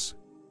pass.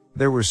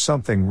 There was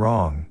something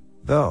wrong,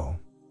 though.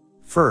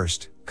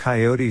 First,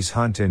 coyotes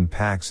hunt in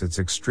packs. It's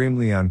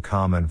extremely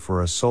uncommon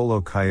for a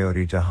solo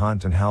coyote to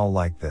hunt and howl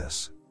like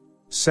this.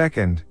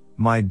 Second,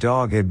 my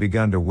dog had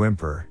begun to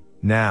whimper,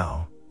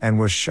 now, and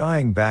was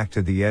shying back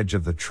to the edge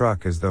of the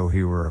truck as though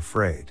he were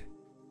afraid.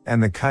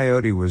 And the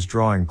coyote was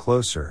drawing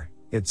closer,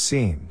 it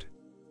seemed.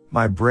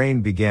 My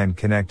brain began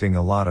connecting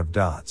a lot of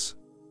dots.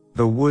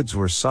 The woods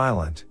were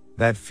silent,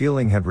 that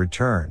feeling had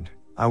returned,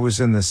 I was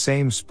in the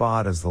same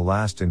spot as the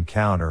last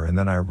encounter, and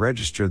then I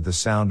registered the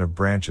sound of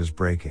branches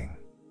breaking.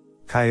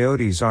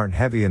 Coyotes aren't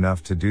heavy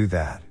enough to do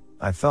that,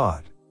 I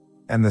thought.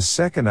 And the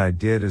second I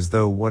did, as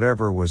though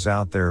whatever was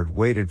out there had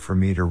waited for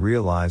me to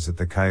realize that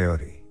the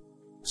coyote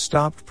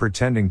stopped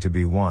pretending to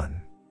be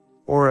one.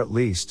 Or at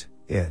least,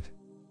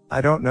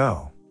 I don't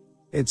know.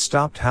 It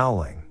stopped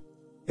howling.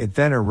 It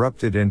then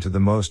erupted into the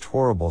most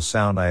horrible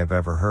sound I have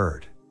ever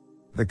heard.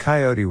 The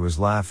coyote was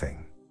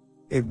laughing.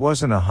 It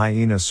wasn't a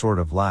hyena sort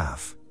of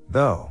laugh,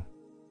 though.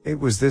 It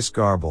was this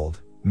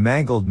garbled,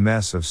 mangled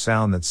mess of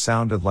sound that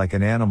sounded like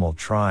an animal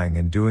trying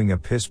and doing a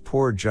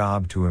piss-poor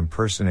job to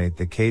impersonate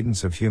the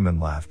cadence of human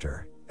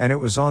laughter, and it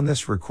was on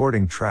this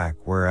recording track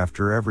where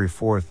after every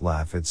fourth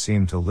laugh it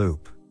seemed to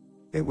loop.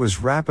 It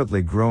was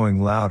rapidly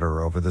growing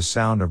louder over the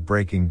sound of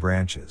breaking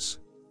branches.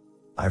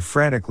 I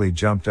frantically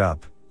jumped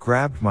up,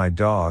 grabbed my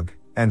dog,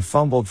 and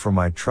fumbled for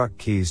my truck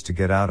keys to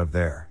get out of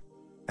there.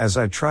 As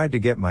I tried to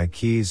get my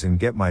keys and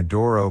get my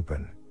door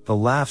open, the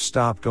laugh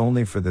stopped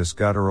only for this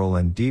guttural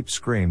and deep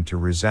scream to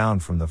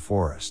resound from the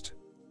forest.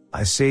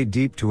 I say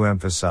deep to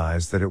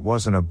emphasize that it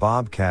wasn't a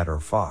bobcat or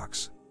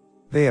fox.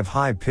 They have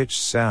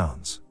high-pitched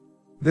sounds.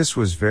 This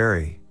was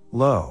very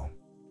low.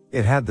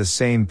 It had the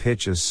same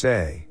pitch as,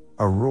 say,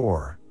 a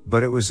roar,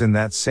 but it was in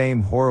that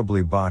same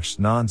horribly botched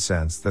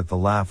nonsense that the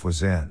laugh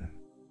was in.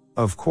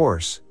 Of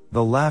course,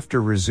 the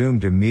laughter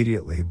resumed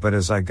immediately, but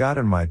as I got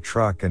in my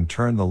truck and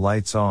turned the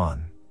lights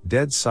on,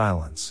 dead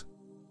silence.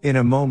 In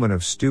a moment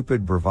of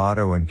stupid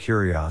bravado and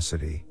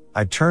curiosity,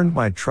 I turned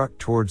my truck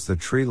towards the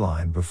tree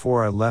line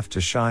before I left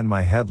to shine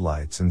my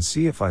headlights and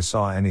see if I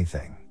saw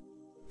anything.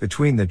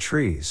 Between the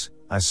trees,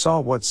 I saw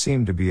what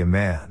seemed to be a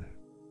man.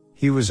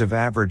 He was of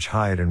average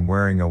height and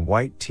wearing a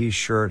white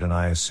t-shirt and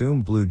I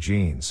assume blue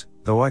jeans,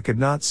 though I could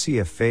not see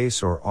a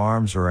face or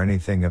arms or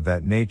anything of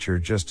that nature,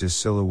 just his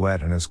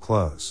silhouette and his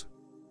clothes.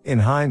 In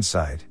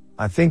hindsight,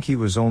 I think he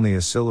was only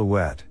a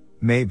silhouette,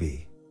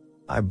 maybe.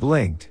 I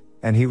blinked,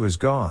 and he was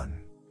gone.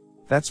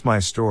 That's my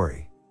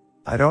story.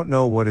 I don't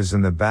know what is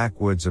in the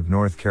backwoods of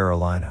North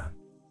Carolina.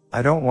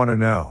 I don't want to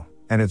know,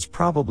 and it's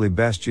probably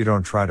best you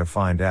don't try to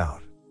find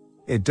out.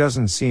 It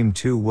doesn't seem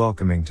too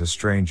welcoming to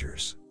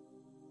strangers.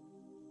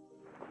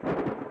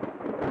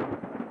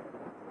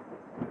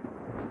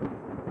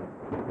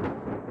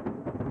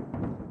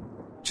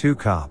 Two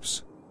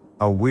cops.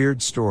 A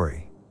weird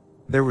story.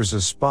 There was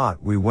a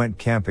spot we went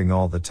camping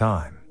all the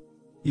time.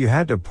 You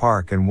had to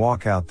park and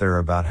walk out there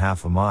about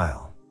half a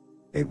mile.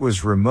 It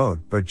was remote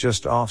but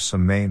just off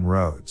some main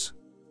roads.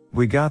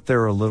 We got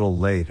there a little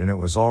late and it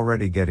was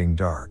already getting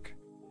dark.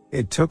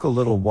 It took a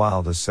little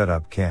while to set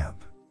up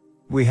camp.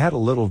 We had a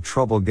little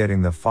trouble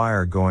getting the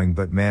fire going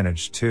but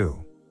managed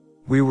to.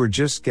 We were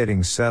just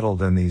getting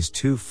settled and these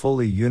two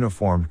fully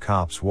uniformed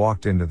cops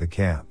walked into the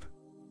camp.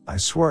 I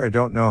swear I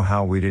don't know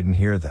how we didn't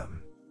hear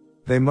them.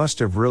 They must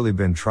have really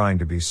been trying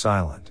to be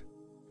silent.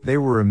 They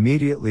were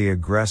immediately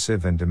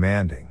aggressive and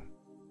demanding.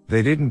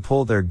 They didn't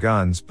pull their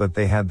guns but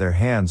they had their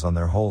hands on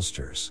their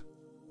holsters.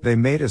 They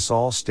made us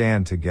all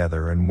stand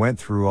together and went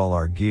through all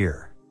our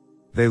gear.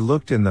 They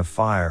looked in the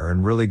fire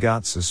and really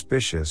got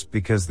suspicious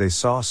because they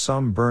saw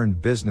some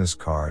burned business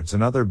cards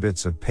and other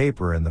bits of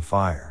paper in the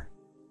fire.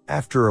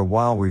 After a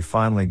while we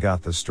finally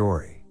got the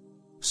story.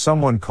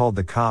 Someone called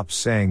the cops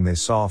saying they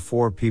saw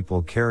 4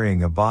 people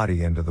carrying a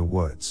body into the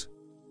woods.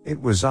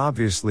 It was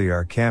obviously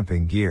our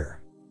camping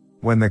gear.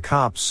 When the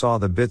cops saw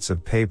the bits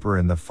of paper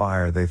in the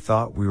fire they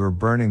thought we were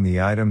burning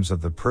the items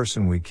of the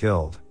person we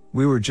killed.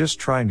 We were just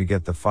trying to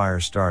get the fire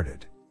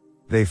started.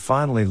 They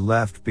finally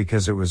left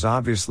because it was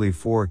obviously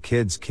 4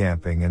 kids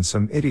camping and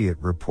some idiot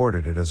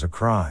reported it as a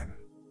crime.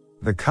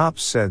 The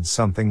cops said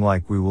something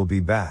like we will be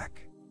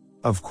back.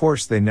 Of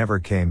course they never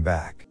came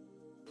back.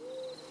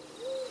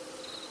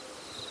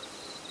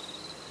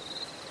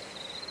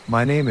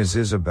 My name is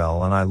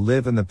Isabel and I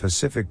live in the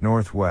Pacific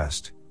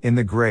Northwest, in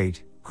the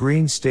great,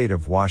 green state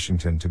of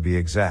Washington to be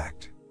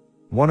exact.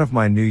 One of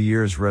my New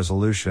Year's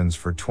resolutions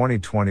for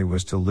 2020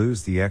 was to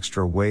lose the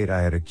extra weight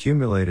I had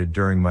accumulated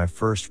during my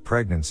first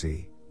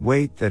pregnancy,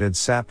 weight that had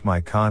sapped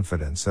my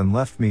confidence and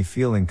left me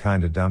feeling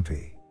kinda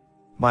dumpy.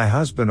 My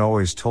husband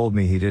always told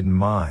me he didn't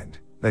mind,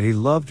 that he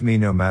loved me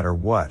no matter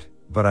what,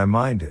 but I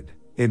minded.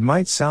 It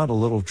might sound a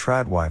little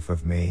tradwife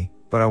of me,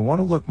 but I want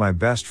to look my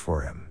best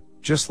for him,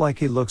 just like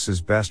he looks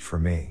his best for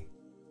me.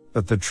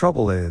 But the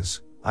trouble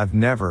is, I've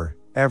never,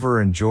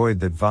 ever enjoyed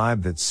that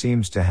vibe that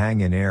seems to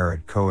hang in air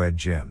at co-ed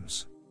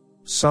gyms.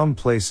 Some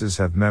places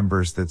have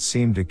members that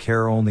seem to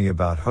care only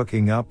about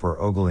hooking up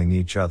or ogling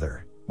each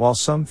other, while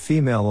some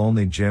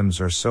female-only gyms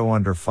are so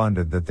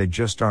underfunded that they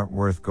just aren't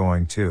worth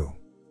going to.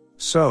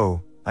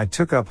 So, I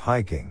took up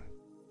hiking.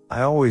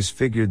 I always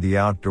figured the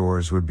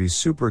outdoors would be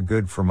super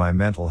good for my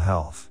mental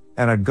health,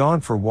 and I'd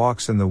gone for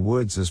walks in the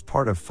woods as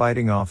part of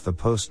fighting off the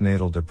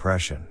postnatal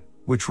depression,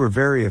 which were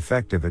very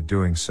effective at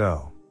doing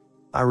so.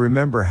 I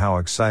remember how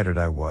excited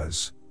I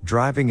was,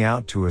 driving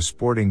out to a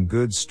sporting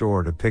goods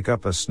store to pick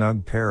up a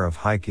snug pair of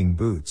hiking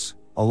boots,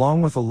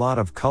 along with a lot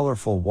of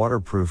colorful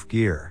waterproof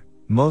gear,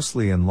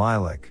 mostly in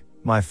lilac,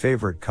 my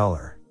favorite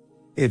color.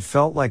 It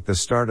felt like the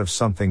start of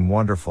something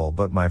wonderful,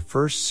 but my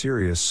first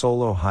serious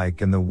solo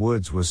hike in the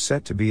woods was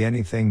set to be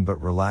anything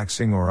but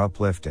relaxing or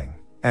uplifting,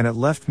 and it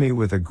left me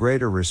with a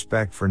greater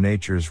respect for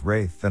nature's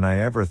wraith than I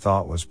ever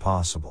thought was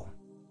possible.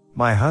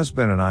 My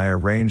husband and I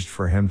arranged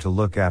for him to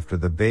look after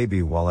the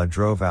baby while I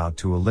drove out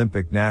to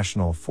Olympic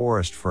National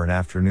Forest for an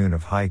afternoon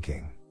of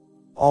hiking.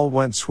 All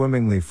went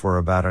swimmingly for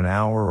about an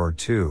hour or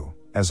two,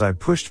 as I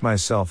pushed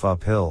myself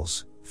up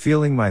hills,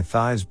 feeling my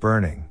thighs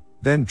burning,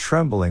 then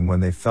trembling when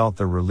they felt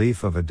the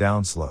relief of a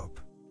downslope.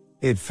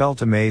 It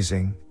felt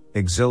amazing,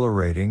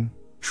 exhilarating,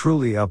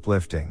 truly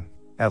uplifting,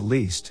 at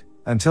least,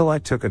 until I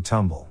took a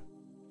tumble.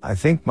 I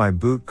think my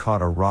boot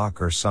caught a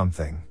rock or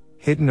something,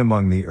 hidden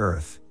among the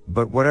earth,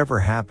 but whatever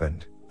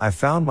happened, I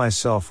found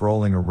myself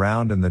rolling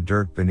around in the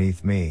dirt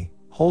beneath me,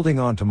 holding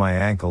onto my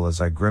ankle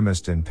as I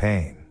grimaced in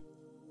pain.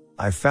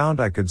 I found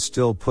I could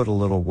still put a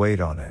little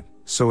weight on it,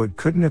 so it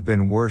couldn't have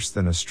been worse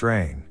than a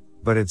strain,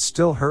 but it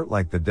still hurt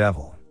like the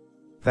devil.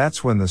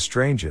 That's when the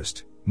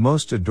strangest,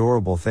 most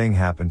adorable thing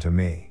happened to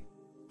me.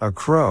 A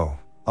crow,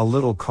 a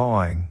little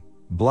cawing,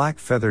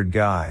 black-feathered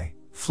guy,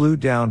 flew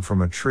down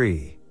from a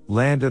tree,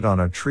 landed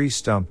on a tree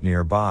stump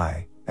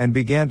nearby, and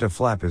began to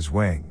flap his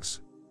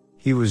wings.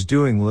 He was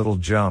doing little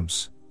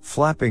jumps,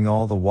 flapping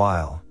all the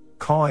while,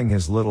 cawing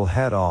his little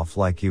head off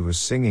like he was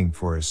singing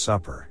for his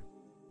supper.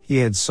 He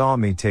had saw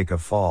me take a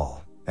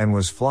fall, and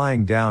was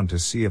flying down to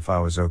see if I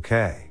was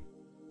okay.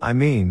 I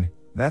mean,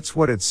 that's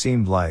what it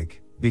seemed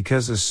like,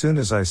 because as soon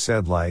as I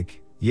said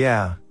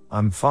yeah,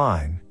 I'm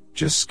fine,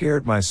 just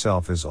scared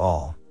myself is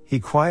all, he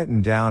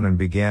quietened down and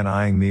began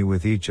eyeing me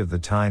with each of the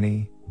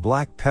tiny,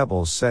 black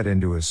pebbles set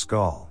into his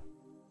skull.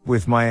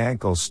 With my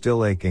ankle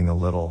still aching a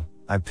little,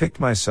 I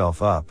picked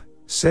myself up,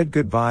 said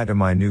goodbye to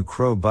my new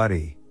crow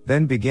buddy,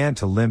 then began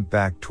to limp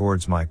back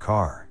towards my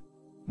car.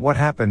 What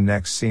happened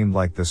next seemed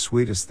like the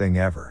sweetest thing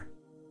ever.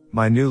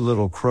 My new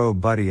little crow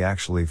buddy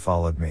actually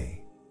followed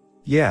me.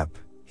 Yep,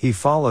 he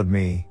followed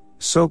me,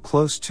 so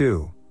close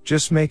too,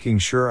 just making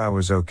sure I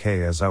was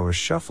okay as I was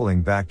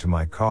shuffling back to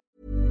my car.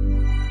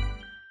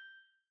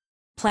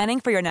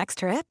 Planning for your next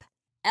trip?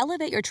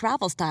 Elevate your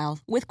travel style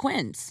with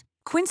Quince.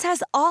 Quince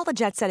has all the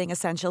jet-setting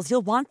essentials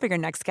you'll want for your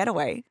next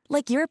getaway,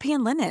 like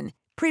European linen,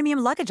 premium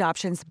luggage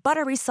options,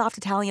 buttery soft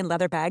Italian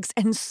leather bags,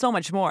 and so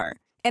much more.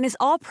 And is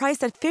all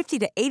priced at 50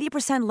 to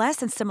 80% less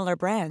than similar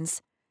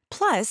brands.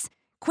 Plus,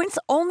 Quince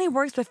only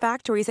works with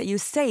factories that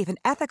use safe and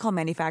ethical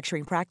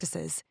manufacturing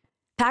practices.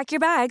 Pack your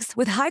bags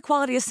with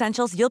high-quality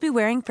essentials you'll be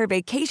wearing for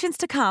vacations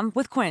to come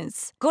with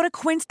Quince. Go to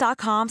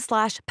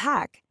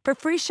quince.com/pack for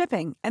free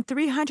shipping and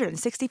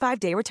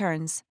 365-day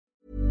returns.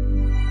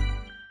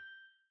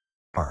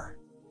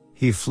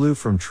 He flew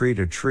from tree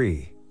to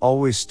tree,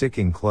 always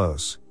sticking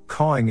close,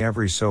 cawing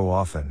every so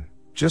often,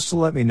 just to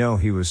let me know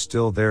he was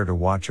still there to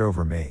watch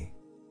over me.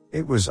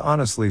 It was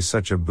honestly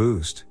such a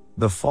boost.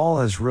 The fall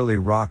has really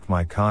rocked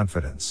my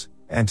confidence,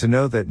 and to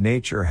know that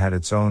nature had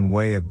its own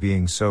way of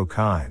being so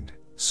kind,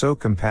 so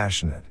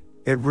compassionate,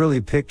 it really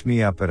picked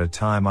me up at a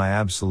time I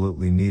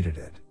absolutely needed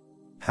it.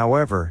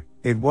 However,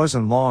 it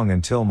wasn't long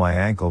until my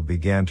ankle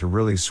began to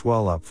really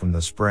swell up from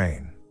the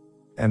sprain.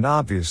 And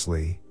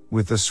obviously,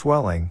 with the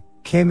swelling,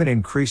 came an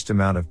increased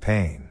amount of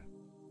pain.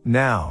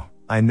 Now,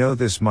 I know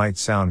this might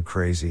sound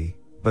crazy,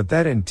 but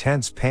that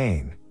intense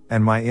pain,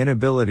 and my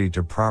inability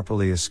to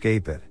properly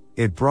escape it,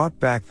 it brought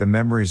back the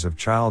memories of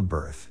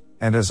childbirth,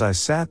 and as I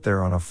sat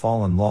there on a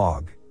fallen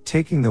log,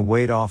 taking the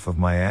weight off of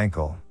my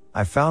ankle,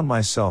 I found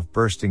myself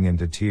bursting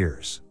into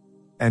tears.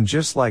 And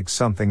just like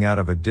something out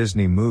of a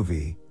Disney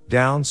movie,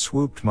 down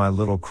swooped my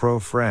little crow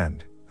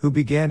friend, who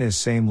began his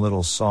same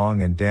little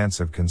song and dance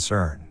of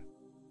concern.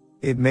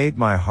 It made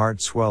my heart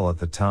swell at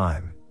the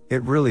time,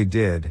 it really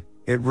did,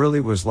 it really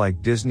was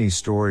like Disney's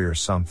story or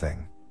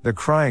something, the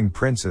crying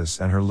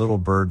princess and her little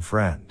bird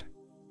friend.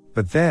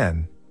 But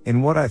then,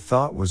 in what I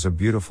thought was a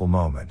beautiful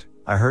moment,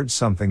 I heard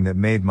something that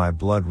made my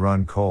blood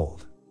run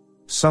cold.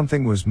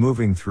 Something was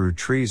moving through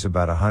trees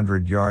about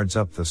 100 yards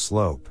up the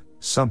slope,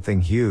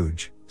 something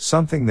huge,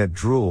 something that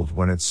drooled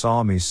when it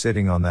saw me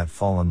sitting on that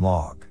fallen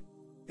log.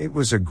 It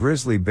was a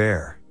grizzly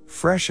bear,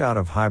 fresh out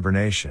of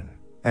hibernation,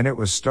 and it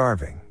was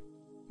starving.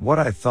 What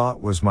I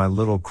thought was my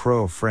little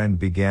crow friend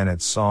began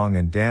its song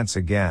and dance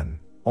again,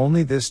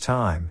 only this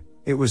time,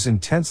 it was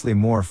intensely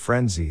more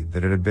frenzied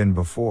than it had been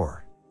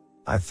before.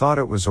 I thought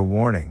it was a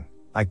warning.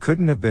 I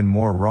couldn't have been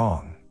more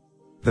wrong.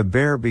 The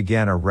bear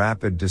began a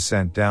rapid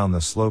descent down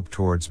the slope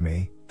towards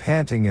me,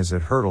 panting as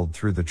it hurtled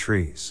through the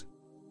trees.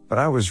 But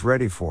I was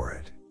ready for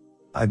it.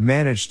 I'd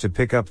managed to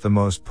pick up the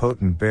most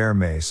potent bear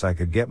mace I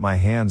could get my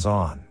hands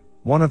on,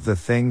 one of the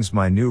things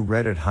my new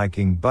Reddit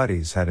hiking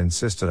buddies had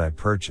insisted I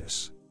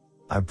purchase.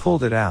 I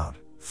pulled it out,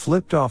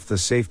 flipped off the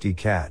safety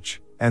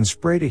catch, and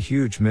sprayed a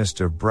huge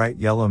mist of bright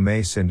yellow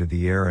mace into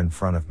the air in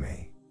front of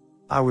me.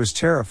 I was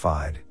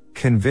terrified,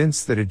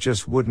 convinced that it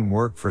just wouldn't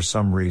work for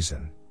some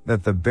reason,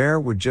 that the bear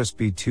would just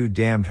be too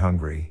damned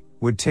hungry,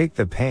 would take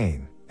the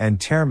pain,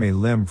 and tear me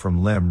limb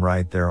from limb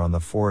right there on the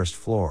forest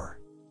floor.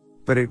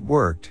 But it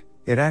worked,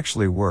 it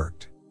actually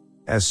worked.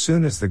 As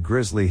soon as the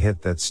grizzly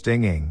hit that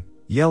stinging,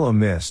 yellow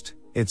mist,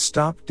 it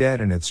stopped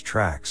dead in its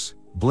tracks,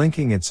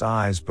 blinking its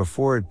eyes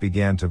before it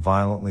began to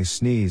violently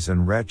sneeze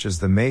and retch as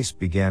the mace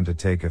began to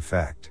take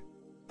effect.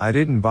 I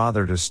didn't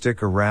bother to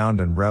stick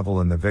around and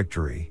revel in the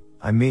victory,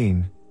 I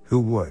mean, who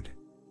would?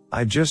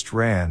 I just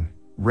ran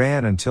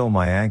until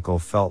my ankle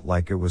felt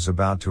like it was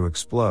about to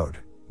explode,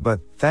 but,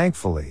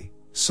 thankfully,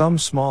 some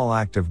small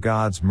act of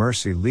God's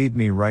mercy led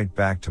me right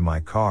back to my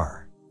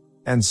car.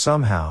 And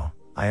somehow,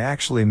 I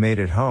actually made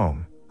it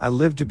home. I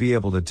lived to be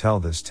able to tell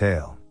this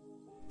tale.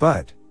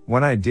 But,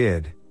 when I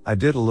did a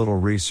little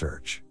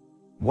research.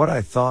 What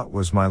I thought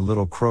was my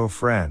little crow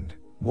friend,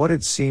 what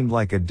had seemed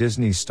like a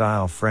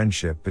Disney-style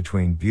friendship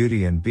between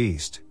Beauty and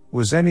Beast,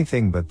 was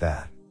anything but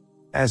that.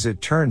 As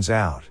it turns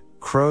out,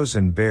 crows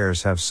and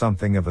bears have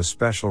something of a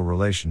special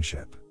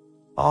relationship.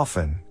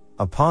 Often,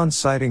 upon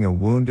sighting a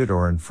wounded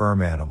or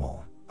infirm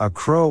animal, a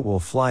crow will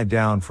fly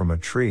down from a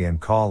tree and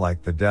caw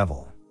like the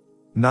devil.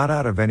 Not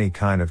out of any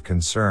kind of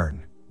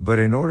concern, but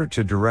in order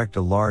to direct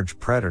a large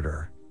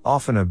predator,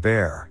 often a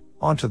bear,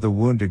 onto the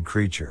wounded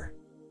creature.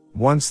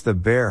 Once the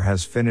bear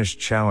has finished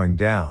chowing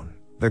down,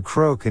 the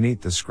crow can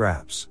eat the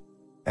scraps.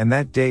 And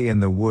that day in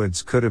the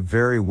woods could have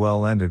very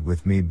well ended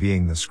with me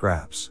being the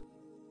scraps.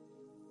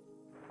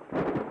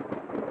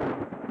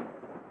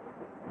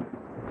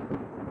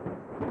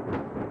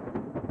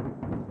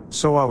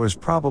 So I was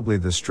probably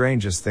the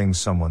strangest thing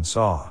someone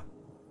saw.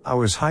 I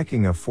was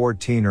hiking a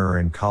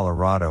 14er in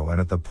Colorado, and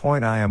at the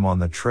point I am on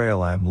the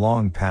trail I am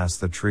long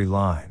past the tree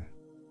line.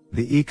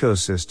 The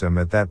ecosystem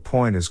at that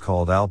point is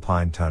called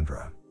alpine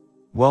tundra.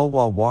 Well,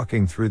 while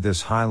walking through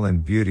this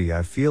highland beauty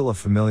I feel a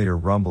familiar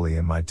rumbly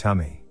in my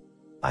tummy.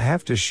 I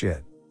have to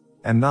shit.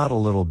 And not a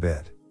little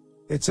bit.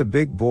 It's a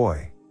big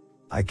boy.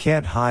 I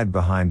can't hide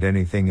behind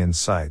anything in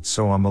sight,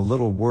 so I'm a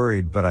little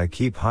worried, but I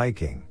keep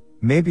hiking.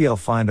 Maybe I'll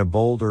find a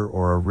boulder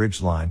or a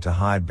ridgeline to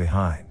hide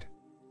behind.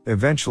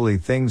 Eventually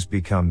things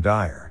become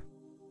dire.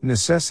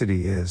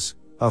 Necessity is,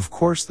 of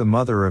course, the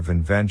mother of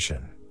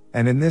invention,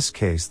 and in this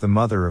case the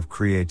mother of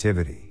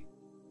creativity.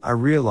 I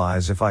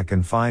realize if I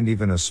can find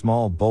even a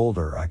small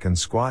boulder I can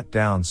squat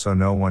down so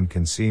no one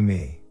can see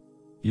me.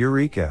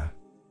 Eureka!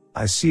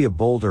 I see a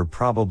boulder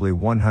probably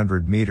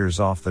 100 meters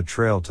off the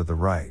trail to the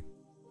right.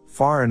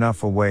 Far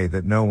enough away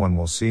that no one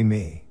will see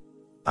me.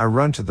 I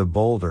run to the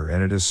boulder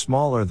and it is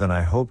smaller than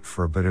I hoped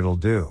for, but it'll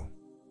do.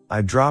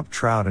 I drop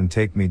trout and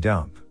take me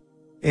dump.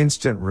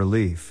 Instant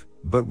relief,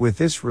 but with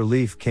this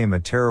relief came a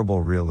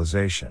terrible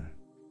realization.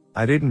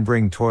 I didn't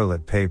bring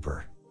toilet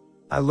paper.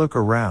 I look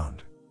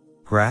around.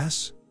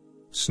 Grass?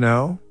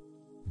 Snow?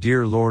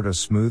 Dear Lord, a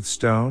smooth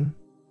stone?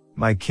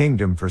 My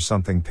kingdom for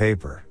something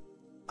paper.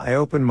 I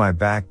open my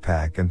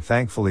backpack and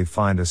thankfully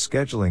find a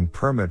scheduling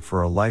permit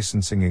for a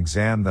licensing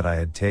exam that I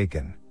had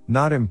taken.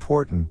 Not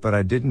important, but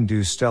I didn't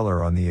do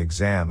stellar on the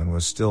exam and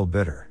was still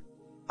bitter.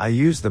 I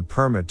use the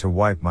permit to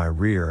wipe my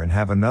rear and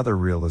have another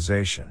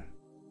realization.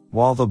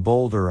 While the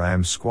boulder I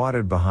am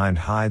squatted behind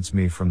hides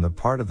me from the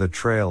part of the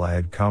trail I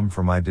had come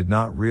from, I did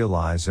not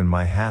realize in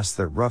my haste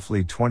that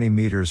roughly 20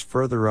 meters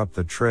further up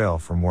the trail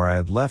from where I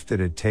had left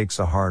it takes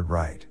a hard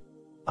right.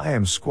 I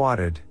am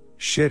squatted,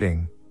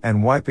 shitting,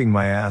 and wiping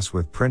my ass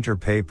with printer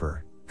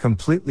paper,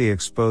 completely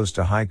exposed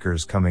to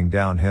hikers coming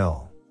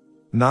downhill.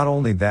 Not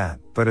only that,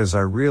 but as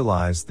I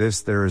realize this,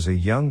 there is a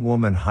young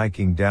woman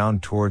hiking down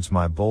towards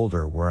my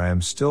boulder where I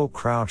am still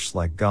crouched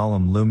like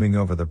Gollum looming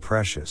over the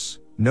precious,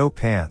 no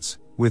pants,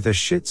 with a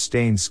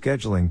shit-stained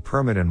scheduling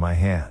permit in my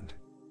hand.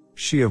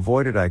 She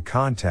avoided eye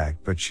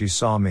contact, but she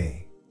saw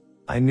me.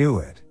 I knew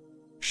it.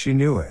 She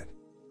knew it.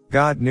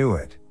 God knew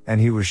it, and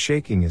he was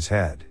shaking his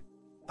head.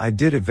 I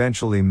did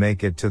eventually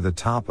make it to the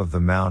top of the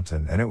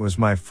mountain, and it was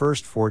my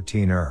first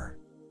 14er.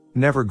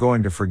 Never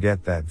going to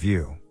forget that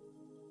view.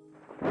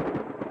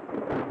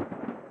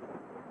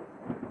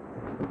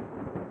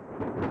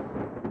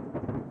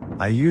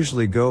 I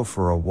usually go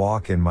for a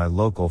walk in my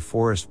local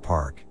forest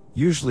park,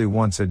 usually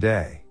once a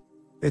day.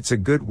 It's a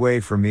good way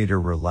for me to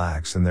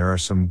relax, and there are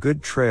some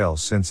good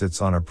trails since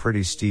it's on a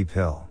pretty steep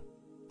hill.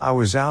 I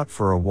was out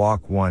for a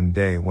walk one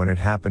day when it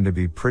happened to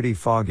be pretty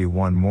foggy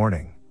one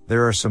morning.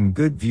 There are some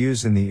good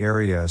views in the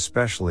area,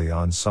 especially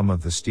on some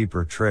of the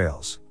steeper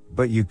trails,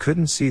 but you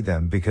couldn't see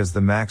them because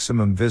the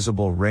maximum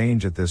visible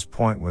range at this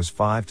point was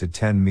 5 to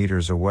 10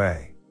 meters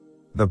away.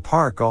 The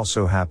park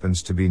also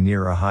happens to be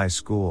near a high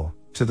school,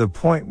 to the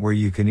point where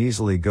you can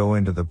easily go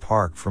into the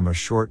park from a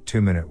short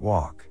 2-minute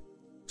walk.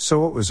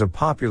 So it was a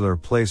popular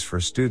place for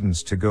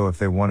students to go if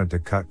they wanted to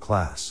cut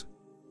class.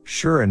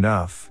 Sure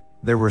enough,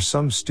 there were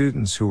some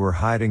students who were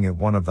hiding at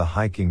one of the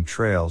hiking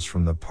trails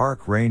from the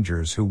park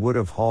rangers who would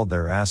have hauled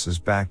their asses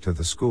back to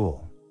the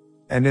school.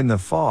 And in the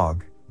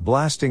fog,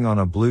 blasting on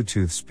a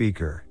Bluetooth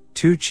speaker,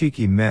 2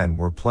 cheeky men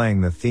were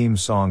playing the theme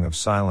song of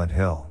Silent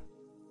Hill.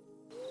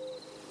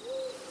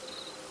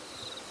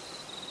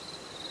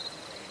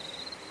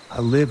 I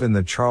live in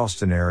the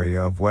Charleston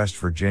area of West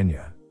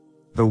Virginia.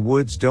 The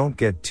woods don't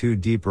get too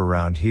deep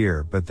around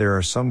here, but there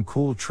are some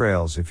cool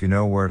trails if you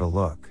know where to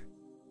look.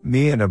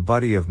 Me and a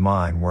buddy of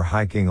mine were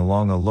hiking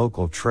along a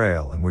local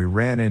trail and we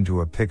ran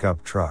into a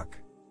pickup truck.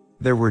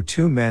 There were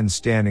 2 men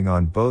standing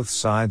on both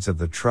sides of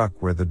the truck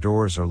where the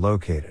doors are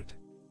located.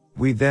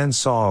 We then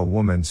saw a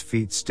woman's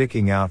feet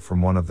sticking out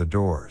from one of the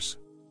doors.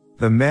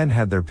 The men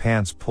had their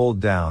pants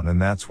pulled down,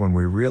 and that's when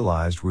we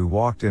realized we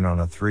walked in on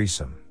a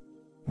threesome.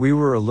 We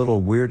were a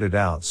little weirded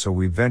out, so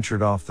we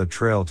ventured off the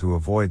trail to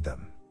avoid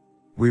them.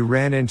 We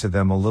ran into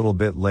them a little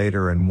bit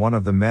later and one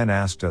of the men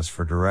asked us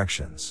for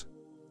directions.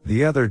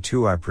 The other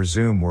 2, I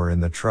presume, were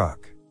in the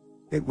truck.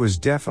 It was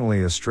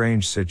definitely a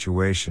strange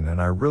situation,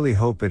 and I really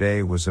hope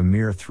it was a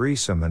mere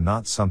threesome and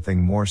not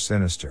something more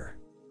sinister.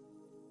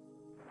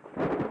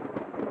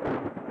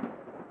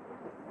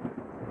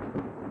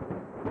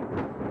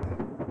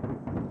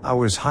 I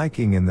was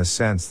hiking in the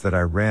sense that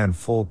I ran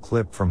full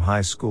clip from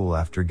high school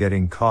after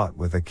getting caught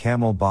with a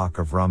Camelback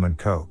of rum and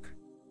coke.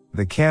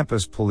 The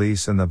campus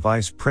police and the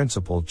vice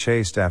principal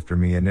chased after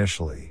me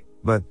initially,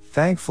 but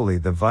thankfully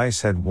the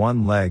vice had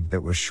one leg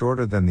that was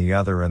shorter than the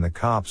other and the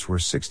cops were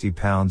 60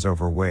 pounds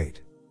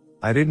overweight.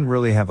 I didn't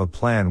really have a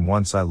plan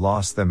once I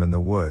lost them in the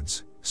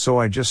woods, so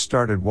I just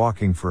started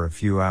walking for a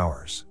few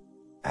hours.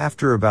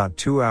 After about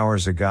 2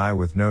 hours, a guy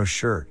with no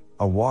shirt,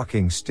 a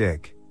walking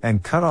stick,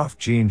 and cut-off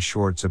jean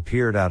shorts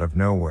appeared out of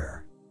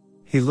nowhere.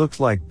 He looked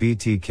like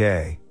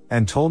BTK,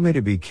 and told me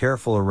to be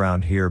careful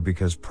around here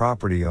because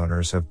property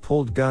owners have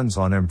pulled guns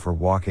on him for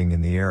walking in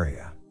the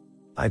area.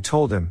 I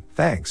told him,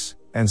 thanks,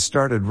 and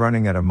started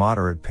running at a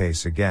moderate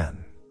pace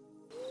again.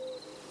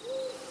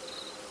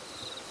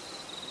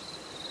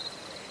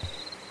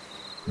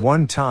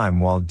 One time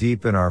while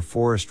deep in our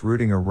forest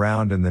rooting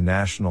around in the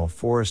National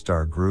Forest,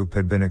 our group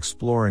had been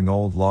exploring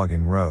old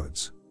logging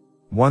roads.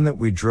 One that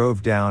we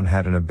drove down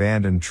had an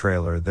abandoned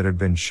trailer that had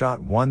been shot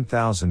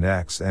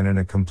 1000x and in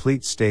a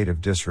complete state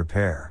of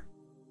disrepair.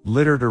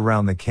 Littered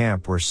around the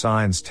camp were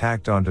signs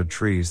tacked onto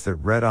trees that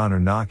read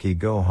 "Anunnaki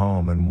go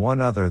home" and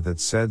one other that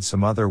said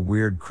some other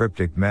weird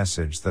cryptic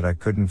message that I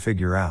couldn't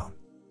figure out.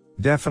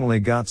 Definitely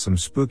got some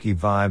spooky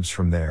vibes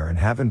from there and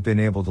haven't been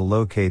able to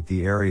locate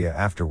the area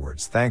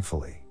afterwards,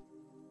 thankfully.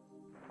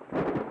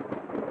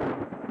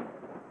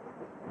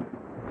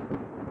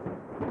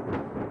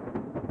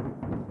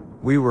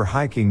 We were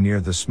hiking near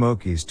the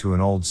Smokies to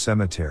an old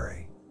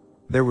cemetery.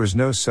 There was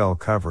no cell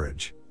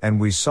coverage, and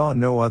we saw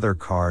no other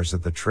cars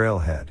at the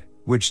trailhead,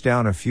 which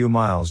down a few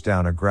miles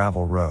down a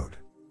gravel road.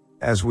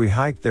 As we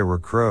hiked there were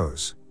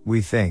crows, we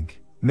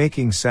think,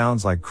 making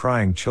sounds like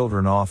crying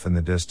children off in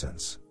the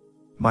distance.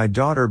 My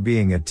daughter,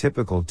 being a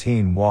typical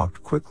teen,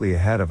 walked quickly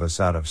ahead of us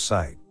out of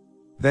sight.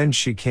 Then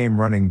she came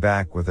running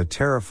back with a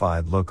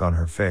terrified look on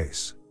her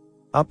face.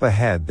 Up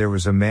ahead there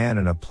was a man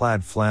in a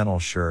plaid flannel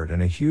shirt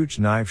and a huge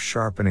knife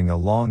sharpening a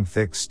long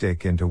thick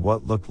stick into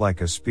what looked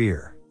like a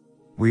spear.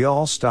 We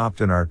all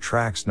stopped in our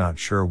tracks, not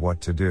sure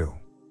what to do.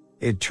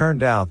 It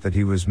turned out that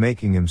he was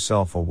making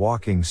himself a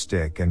walking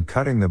stick and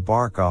cutting the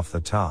bark off the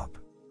top.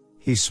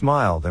 He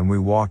smiled and we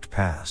walked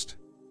past.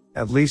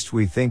 At least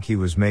we think he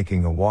was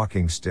making a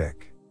walking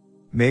stick.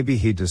 Maybe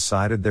he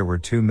decided there were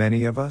too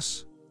many of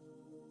us?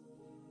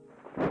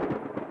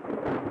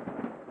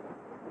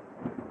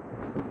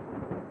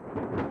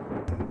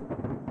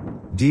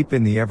 Deep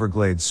in the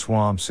Everglades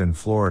swamps in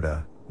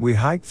Florida, we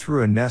hiked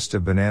through a nest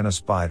of banana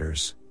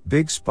spiders,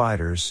 big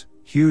spiders,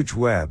 huge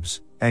webs,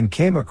 and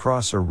came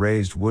across a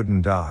raised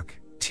wooden dock,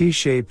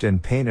 T-shaped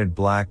and painted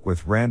black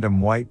with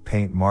random white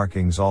paint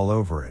markings all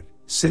over it,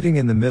 sitting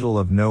in the middle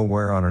of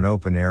nowhere on an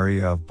open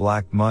area of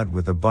black mud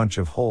with a bunch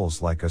of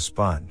holes like a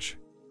sponge.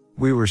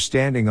 We were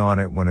standing on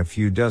it when a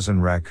few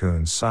dozen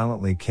raccoons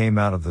silently came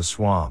out of the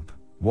swamp,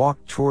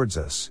 walked towards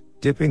us,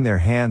 dipping their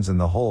hands in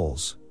the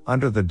holes,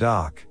 under the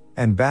dock,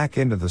 and back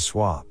into the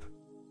swamp.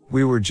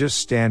 We were just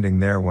standing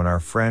there when our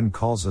friend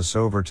calls us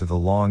over to the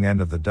long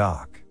end of the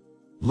dock.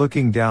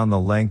 Looking down the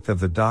length of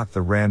the dock,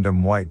 the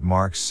random white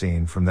marks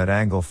seen from that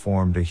angle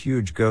formed a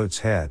huge goat's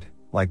head,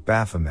 like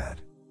Baphomet.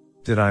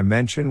 Did I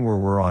mention we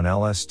were on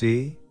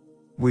LSD?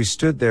 We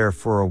stood there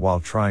for a while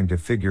trying to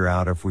figure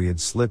out if we had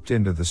slipped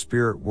into the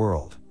spirit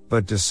world,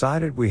 but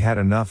decided we had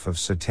enough of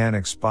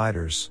satanic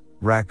spiders,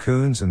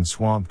 raccoons and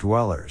swamp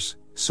dwellers,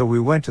 so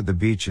we went to the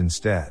beach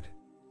instead.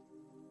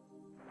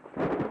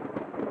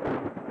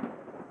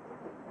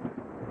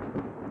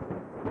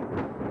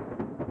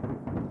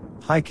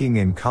 Hiking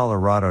in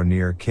Colorado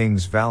near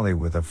Kings Valley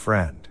with a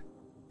friend.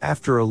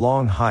 After a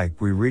long hike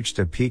we reached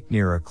a peak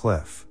near a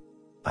cliff.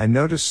 I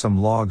noticed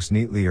some logs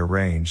neatly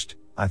arranged.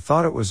 I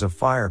thought it was a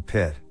fire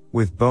pit,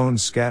 with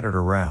bones scattered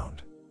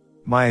around.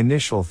 My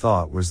initial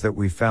thought was that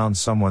we found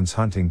someone's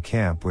hunting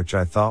camp, which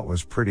I thought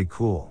was pretty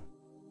cool.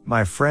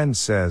 My friend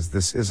says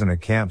this isn't a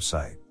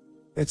campsite.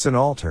 It's an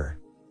altar.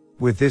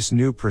 With this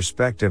new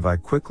perspective I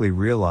quickly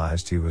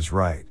realized he was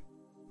right.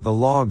 The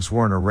logs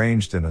weren't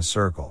arranged in a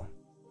circle.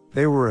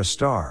 They were a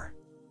star.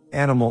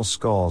 Animal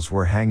skulls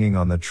were hanging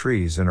on the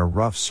trees in a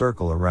rough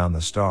circle around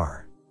the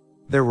star.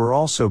 There were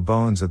also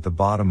bones at the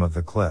bottom of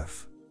the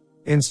cliff.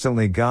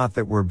 Instantly got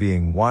that we're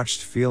being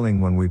watched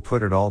feeling when we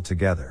put it all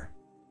together.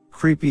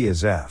 Creepy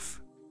as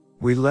F.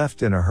 We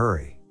left in a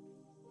hurry.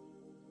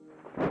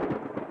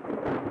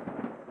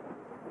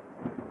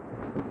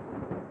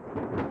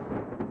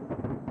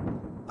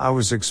 I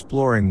was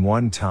exploring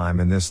one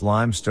time in this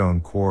limestone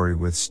quarry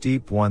with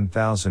steep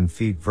 1,000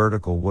 feet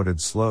vertical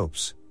wooded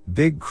slopes,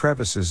 big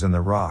crevices in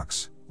the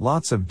rocks,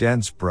 lots of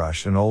dense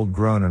brush and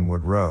old-grown and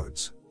wood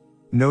roads.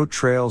 No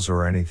trails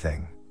or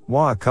anything,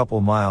 a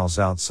couple miles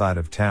outside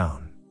of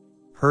town.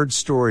 Heard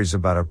stories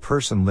about a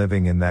person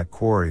living in that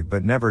quarry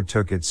but never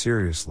took it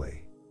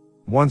seriously.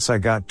 Once I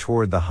got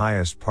toward the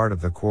highest part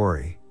of the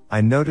quarry,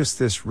 I noticed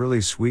this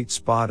really sweet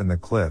spot in the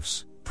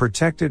cliffs,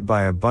 protected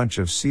by a bunch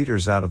of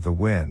cedars out of the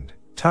wind,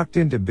 tucked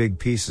into big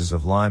pieces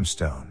of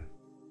limestone.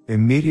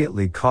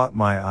 Immediately caught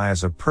my eye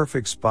as a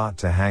perfect spot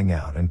to hang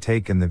out and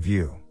take in the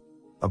view.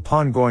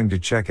 Upon going to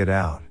check it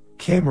out,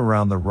 Came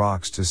around the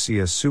rocks to see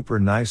a super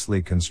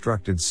nicely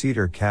constructed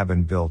cedar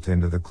cabin built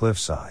into the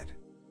cliffside.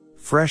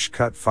 Fresh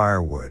cut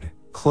firewood,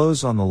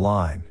 clothes on the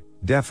line,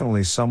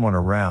 definitely someone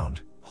around.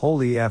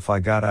 Holy F,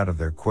 I got out of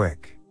there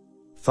quick.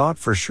 Thought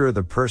for sure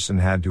the person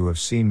had to have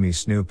seen me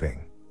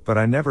snooping, but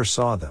I never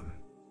saw them.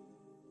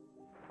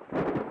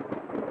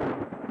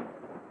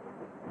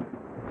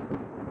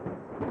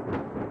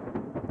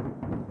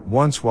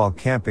 Once while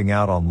camping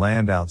out on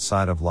land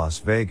outside of Las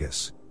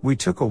Vegas, we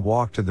took a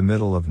walk to the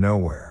middle of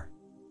nowhere.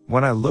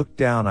 When I looked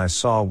down, I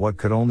saw what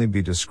could only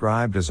be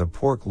described as a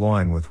pork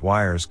loin with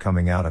wires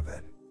coming out of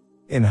it.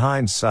 In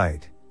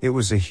hindsight, it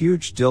was a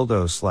huge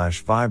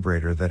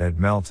dildo/vibrator that had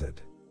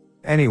melted.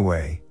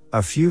 Anyway,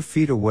 a few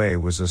feet away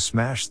was a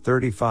smashed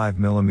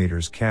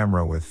 35mm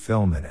camera with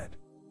film in it.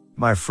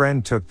 My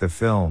friend took the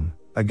film,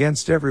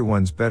 against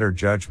everyone's better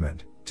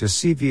judgment, to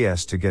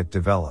CVS to get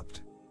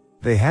developed.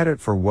 They had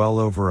it for well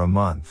over a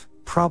month,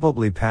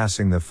 probably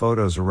passing the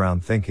photos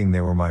around thinking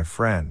they were my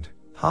friend.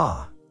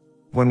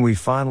 When we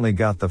finally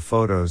got the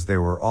photos, they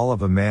were all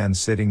of a man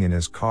sitting in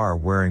his car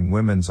wearing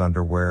women's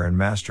underwear and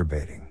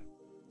masturbating.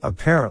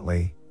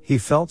 Apparently, he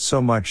felt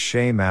so much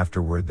shame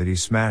afterward that he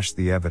smashed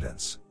the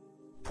evidence.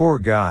 Poor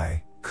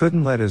guy,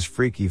 couldn't let his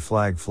freaky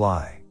flag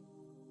fly.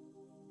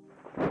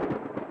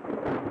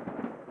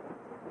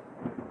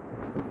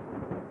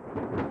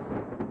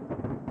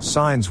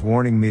 Signs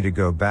warning me to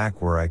go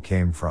back where I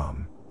came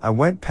from. I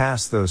went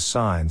past those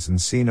signs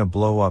and seen a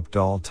blow-up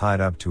doll tied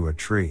up to a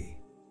tree.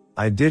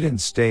 I didn't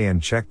stay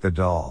and check the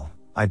doll.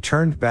 I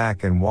turned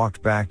back and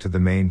walked back to the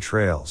main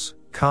trails.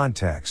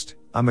 Context: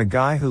 I'm a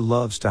guy who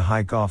loves to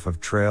hike off of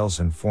trails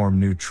and form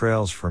new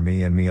trails for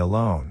me and me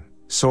alone.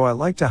 So I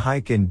like to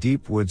hike in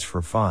deep woods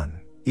for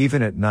fun,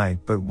 even at night.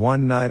 But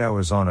one night I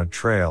was on a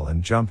trail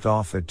and jumped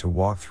off it to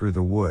walk through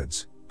the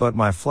woods, but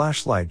my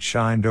flashlight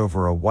shined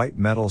over a white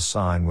metal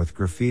sign with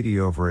graffiti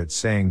over it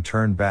saying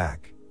 "Turn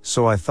back."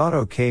 So I thought,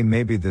 okay,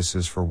 maybe this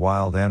is for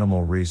wild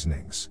animal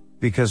reasonings,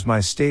 because my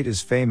state is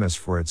famous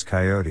for its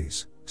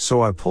coyotes.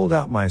 So I pulled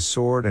out my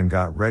sword and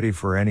got ready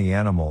for any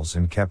animals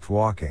and kept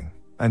walking,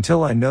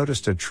 until I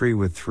noticed a tree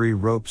with 3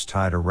 ropes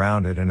tied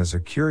around it, and as a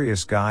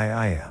curious guy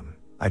I am,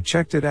 I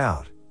checked it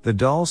out. The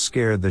doll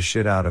scared the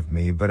shit out of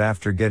me, but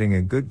after getting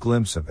a good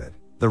glimpse of it,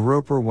 the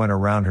roper went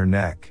around her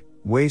neck,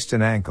 waist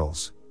and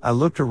ankles. I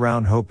looked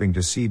around hoping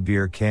to see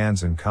beer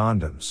cans and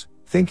condoms,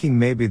 thinking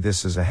maybe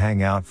this is a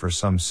hangout for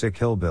some sick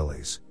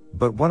hillbillies,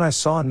 but when I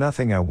saw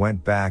nothing I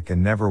went back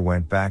and never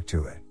went back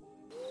to it.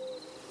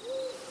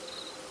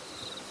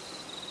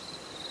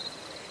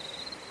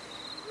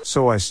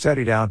 So I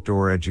studied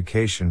outdoor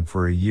education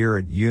for a year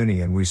at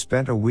uni, and we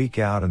spent a week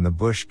out in the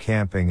bush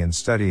camping and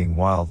studying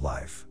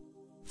wildlife.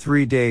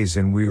 3 days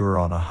in, we were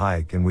on a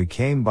hike and we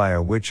came by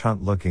a witch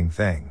hunt looking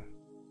thing.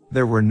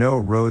 There were no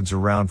roads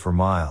around for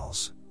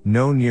miles,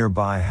 no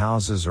nearby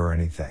houses or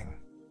anything.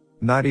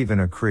 Not even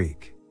a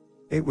creek.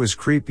 It was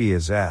creepy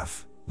as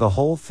F. The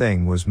whole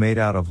thing was made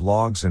out of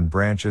logs and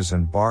branches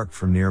and bark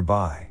from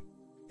nearby.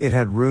 It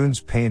had runes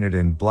painted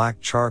in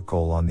black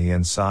charcoal on the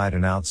inside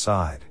and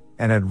outside,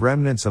 and had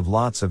remnants of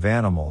lots of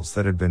animals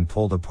that had been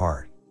pulled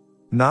apart.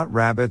 Not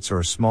rabbits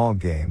or small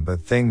game,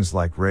 but things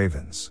like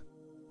ravens.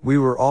 We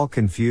were all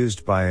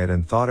confused by it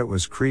and thought it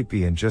was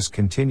creepy and just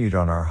continued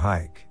on our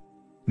hike.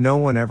 No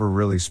one ever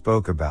really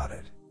spoke about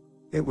it.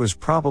 It was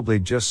probably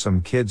just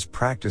some kids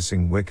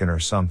practicing Wiccan or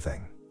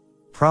something.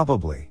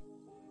 Probably.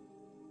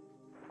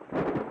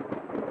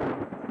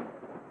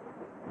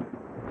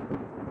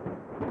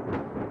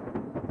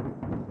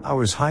 I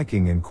was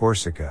hiking in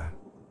Corsica.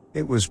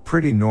 It was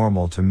pretty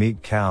normal to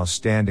meet cows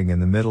standing in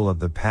the middle of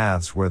the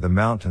paths where the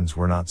mountains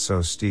were not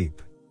so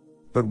steep.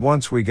 But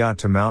once we got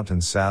to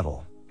Mountain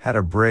Saddle, had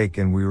a break,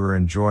 and we were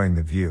enjoying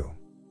the view.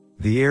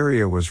 The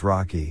area was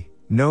rocky,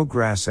 no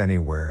grass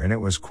anywhere, and it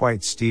was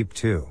quite steep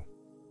too.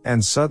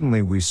 And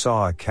suddenly we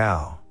saw a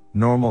cow,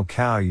 normal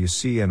cow you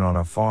see in on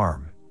a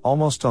farm,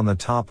 almost on the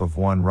top of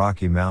one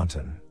rocky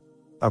mountain.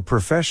 A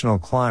professional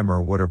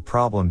climber would have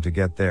problemed to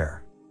get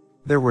there.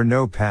 There were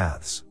no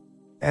paths.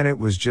 And it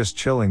was just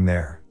chilling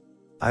there.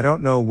 I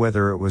don't know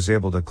whether it was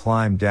able to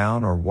climb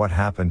down or what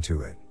happened to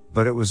it,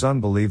 but it was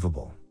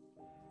unbelievable.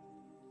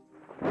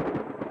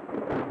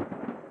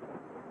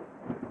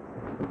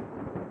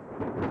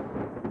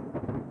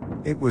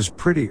 It was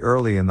pretty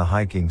early in the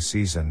hiking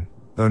season,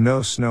 though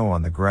no snow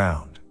on the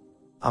ground.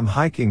 I'm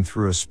hiking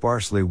through a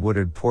sparsely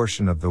wooded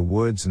portion of the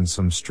woods and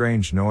some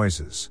strange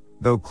noises,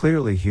 though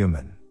clearly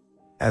human.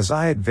 As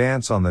I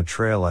advance on the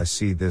trail, I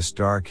see this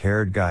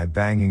dark-haired guy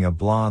banging a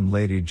blonde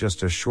lady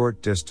just a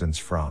short distance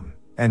from,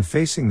 and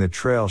facing the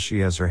trail she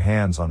has her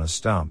hands on a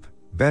stump,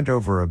 bent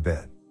over a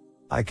bit.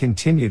 I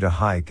continue to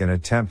hike and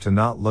attempt to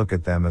not look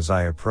at them as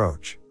I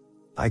approach.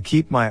 I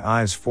keep my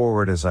eyes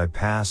forward as I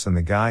pass, and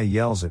the guy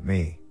yells at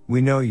me,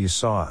 "We know you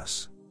saw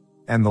us."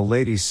 And the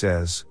lady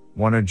says,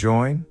 "Wanna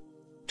join?"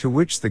 To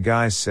which the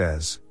guy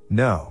says,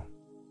 No,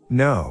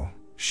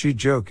 she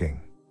joking.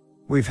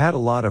 We've had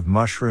a lot of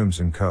mushrooms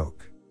and coke.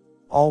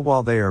 All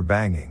while they are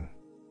banging.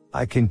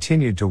 I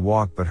continued to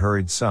walk but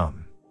hurried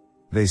some.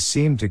 They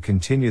seemed to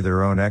continue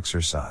their own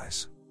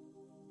exercise.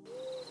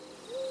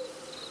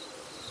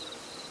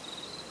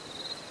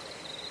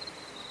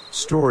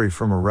 Story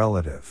from a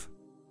relative.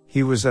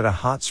 He was at a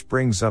hot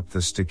springs up the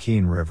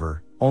Stikine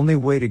River. Only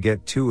way to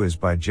get to is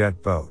by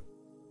jet boat.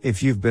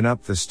 If you've been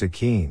up the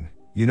Stikine,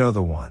 you know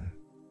the one.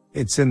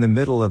 It's in the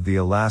middle of the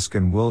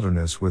Alaskan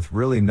wilderness with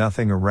really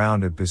nothing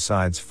around it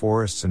besides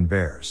forests and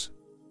bears.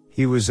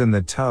 He was in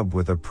the tub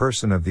with a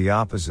person of the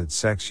opposite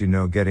sex,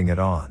 getting it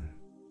on.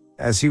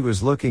 As he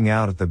was looking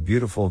out at the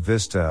beautiful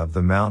vista of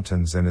the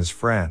mountains and his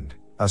friend,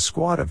 a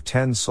squad of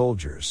 10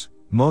 soldiers,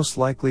 most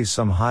likely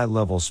some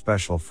high-level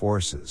special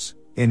forces,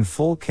 in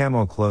full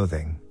camo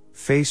clothing,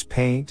 face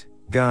paint,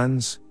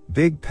 guns,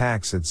 big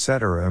packs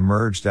etc.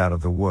 emerged out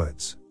of the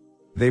woods.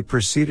 They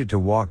proceeded to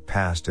walk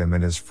past him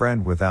and his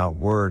friend without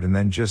word and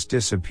then just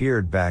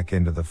disappeared back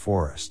into the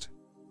forest.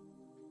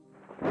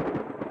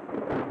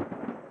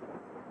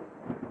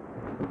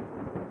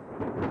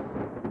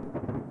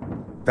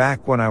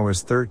 Back when I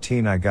was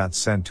 13, I got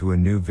sent to a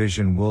New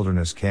Vision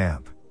wilderness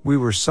camp. We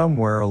were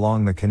somewhere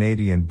along the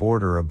Canadian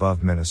border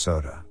above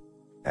Minnesota.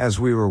 As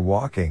we were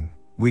walking,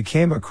 we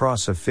came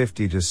across a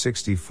 50 to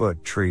 60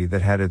 foot tree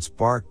that had its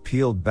bark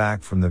peeled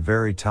back from the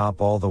very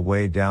top all the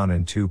way down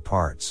in 2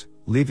 parts,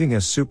 leaving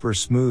a super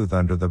smooth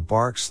under the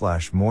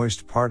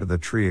bark/moist part of the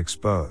tree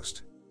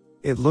exposed.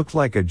 It looked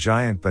like a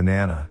giant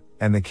banana,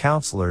 and the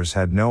counselors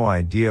had no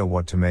idea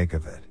what to make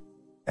of it.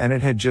 And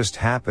it had just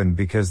happened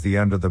because the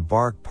under the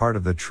bark part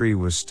of the tree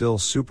was still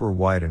super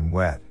white and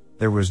wet.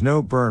 There was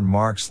no burn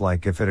marks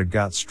like if it had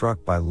got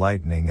struck by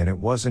lightning, and it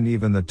wasn't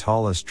even the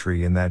tallest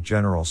tree in that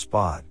general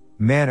spot.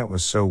 Man, it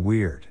was so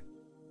weird.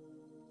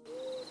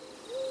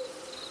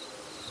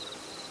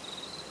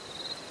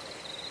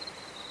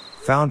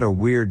 Found a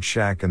weird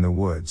shack in the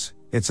woods.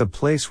 It's a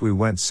place we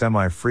went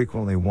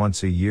semi-frequently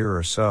once a year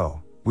or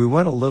so. We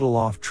went a little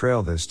off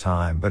trail this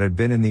time but had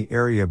been in the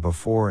area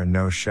before and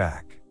no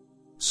shack.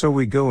 So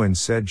we go in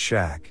said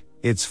shack.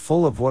 It's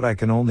full of what I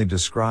can only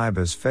describe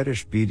as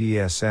fetish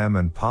BDSM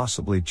and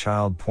possibly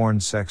child porn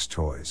sex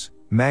toys,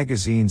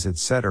 magazines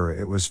etc.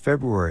 It was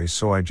February,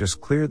 so I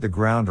just cleared the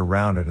ground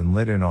around it and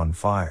lit it on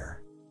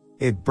fire.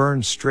 It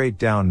burned straight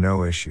down,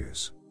 no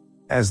issues.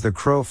 As the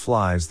crow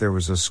flies, there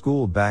was a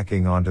school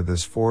backing onto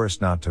this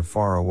forest not too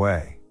far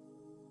away.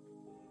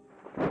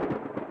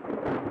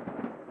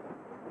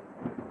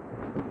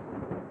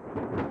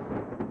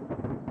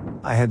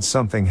 I had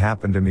something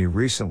happen to me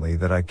recently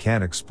that I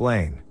can't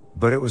explain,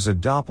 but it was a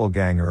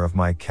doppelganger of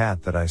my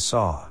cat that I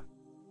saw.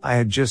 I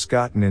had just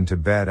gotten into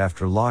bed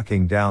after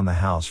locking down the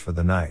house for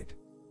the night.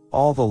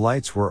 All the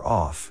lights were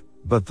off,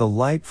 but the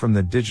light from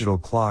the digital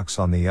clocks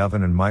on the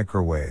oven and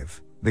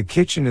microwave, the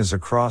kitchen is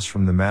across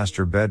from the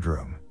master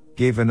bedroom,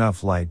 gave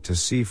enough light to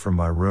see from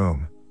my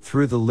room,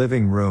 through the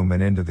living room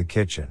and into the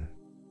kitchen.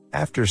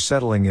 After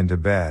settling into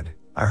bed,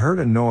 I heard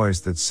a noise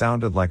that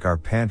sounded like our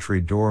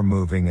pantry door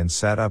moving and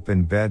sat up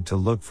in bed to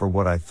look for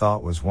what I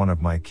thought was one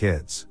of my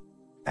kids.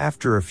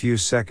 After a few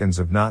seconds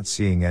of not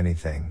seeing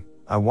anything,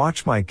 I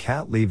watch my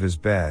cat leave his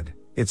bed.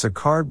 It's a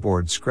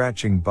cardboard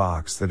scratching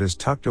box that is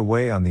tucked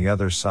away on the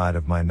other side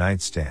of my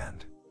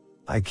nightstand.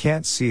 I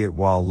can't see it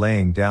while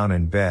laying down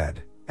in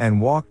bed,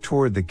 and walk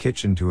toward the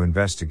kitchen to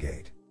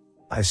investigate.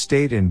 I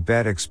stayed in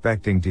bed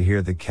expecting to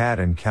hear the cat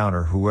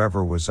encounter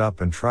whoever was up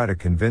and try to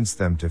convince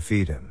them to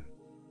feed him.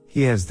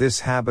 He has this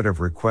habit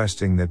of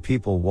requesting that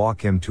people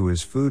walk him to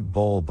his food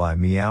bowl by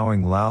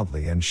meowing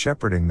loudly and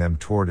shepherding them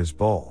toward his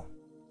bowl.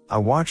 I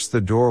watched the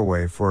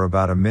doorway for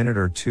about a minute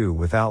or two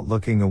without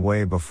looking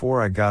away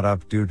before I got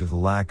up due to the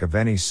lack of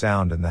any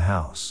sound in the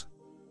house.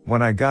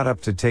 When I got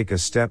up to take a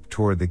step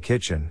toward the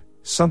kitchen,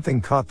 something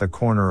caught the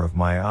corner of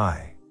my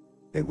eye.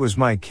 It was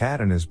my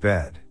cat in his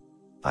bed.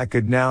 I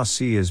could now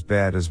see his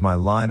bed as my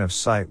line of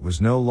sight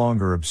was no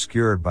longer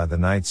obscured by the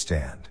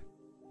nightstand.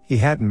 He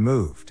hadn't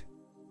moved.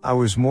 I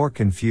was more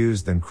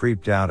confused than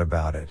creeped out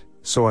about it,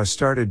 so I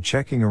started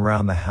checking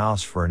around the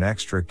house for an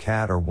extra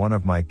cat or one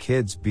of my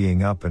kids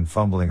being up and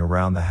fumbling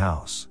around the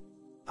house.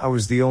 I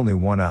was the only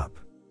one up.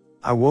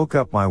 I woke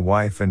up my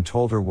wife and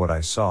told her what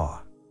I saw.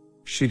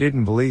 She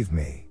didn't believe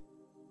me.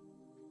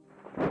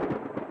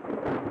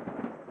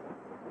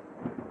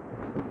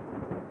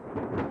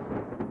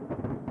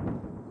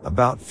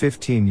 About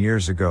 15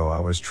 years ago, I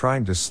was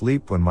trying to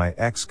sleep when my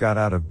ex got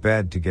out of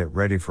bed to get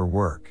ready for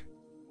work.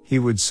 He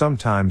would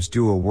sometimes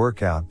do a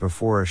workout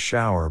before a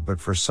shower,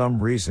 but for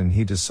some reason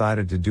he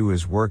decided to do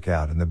his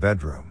workout in the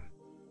bedroom.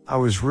 I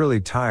was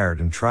really tired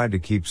and tried to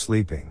keep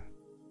sleeping.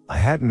 I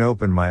hadn't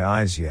opened my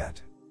eyes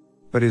yet.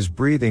 But his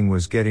breathing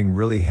was getting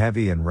really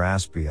heavy and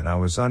raspy and I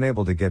was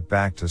unable to get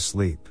back to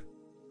sleep.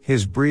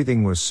 His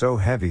breathing was so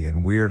heavy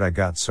and weird I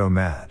got so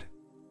mad.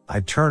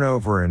 I turn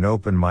over and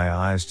open my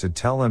eyes to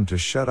tell him to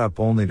shut up,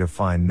 only to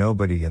find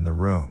nobody in the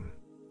room.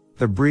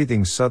 The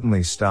breathing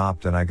suddenly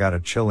stopped and I got a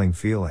chilling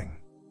feeling.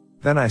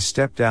 Then I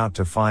stepped out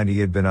to find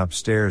he had been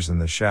upstairs in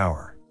the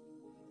shower.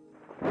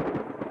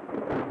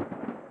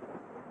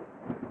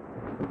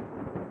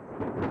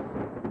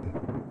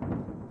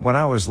 When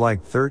I was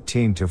like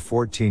 13 to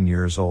 14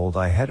 years old,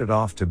 I headed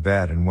off to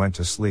bed and went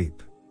to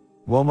sleep.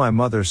 Well, my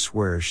mother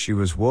swears she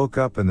was woke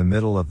up in the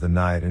middle of the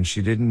night and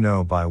she didn't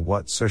know by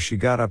what, so she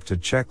got up to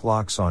check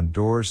locks on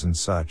doors and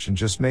such and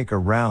just make a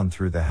round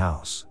through the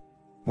house.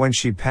 When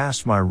she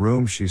passed my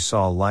room, she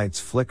saw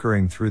lights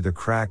flickering through the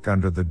crack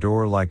under the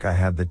door like I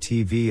had the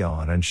TV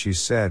on, and she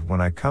said,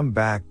 "When I come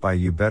back by,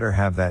 you better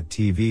have that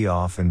TV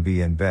off and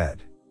be in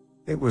bed."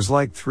 It was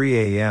like 3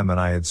 a.m.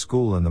 and I had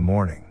school in the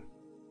morning.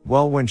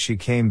 Well, when she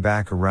came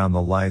back around,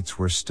 the lights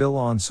were still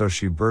on, so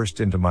she burst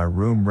into my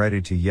room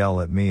ready to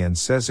yell at me and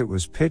says it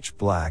was pitch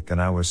black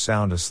and I was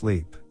sound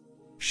asleep.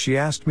 She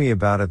asked me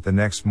about it the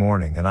next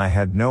morning and I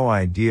had no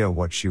idea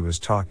what she was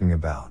talking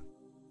about.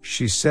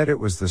 She said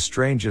it was the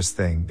strangest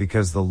thing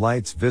because the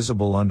lights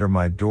visible under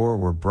my door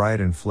were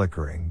bright and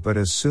flickering, but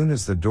as soon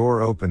as the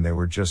door opened they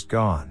were just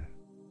gone.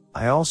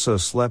 I also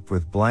slept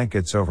with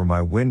blankets over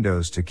my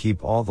windows to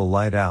keep all the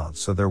light out,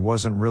 so there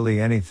wasn't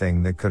really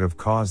anything that could have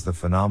caused the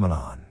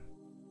phenomenon.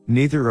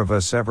 Neither of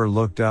us ever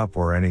looked up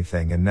or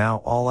anything, and now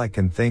all I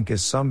can think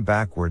is some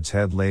backwards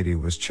head lady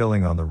was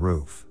chilling on the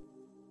roof.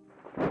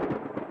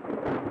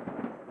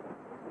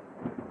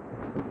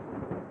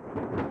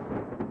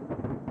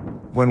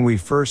 When we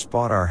first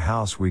bought our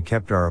house, we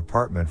kept our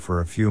apartment for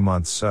a few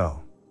months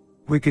so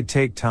we could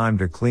take time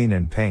to clean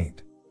and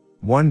paint.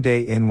 One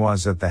day In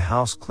was at the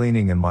house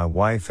cleaning and my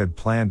wife had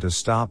planned to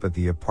stop at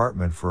the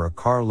apartment for a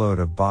carload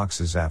of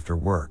boxes after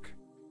work.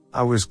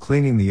 I was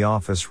cleaning the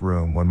office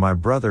room when my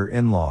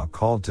brother-in-law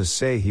called to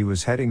say he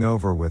was heading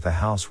over with a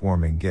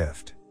housewarming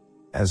gift.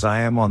 As I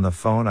am on the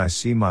phone, I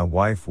see my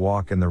wife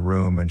walk in the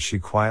room and she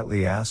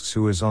quietly asks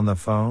who is on the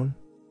phone.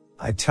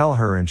 I tell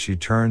her and she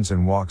turns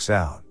and walks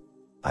out.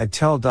 I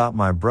tell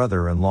my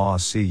brother-in-law,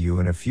 "See you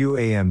in a few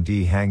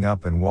AMD," hang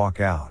up and walk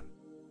out.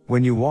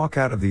 When you walk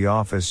out of the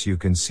office, you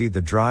can see the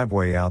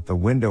driveway out the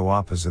window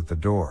opposite the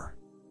door.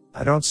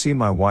 I don't see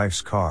my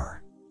wife's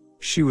car.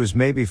 She was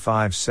maybe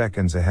 5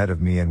 seconds ahead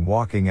of me and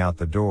walking out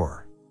the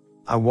door.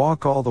 I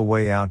walk all the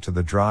way out to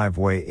the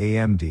driveway.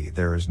 AMD,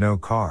 there is no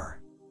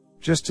car.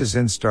 Just as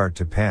In start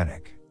to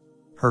panic.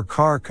 Her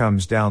car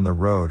comes down the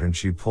road and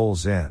she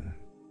pulls in.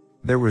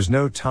 There was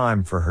no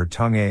time for her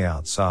tongue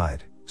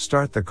outside,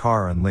 start the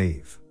car and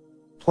leave.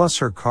 Plus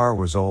her car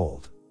was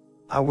old.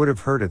 I would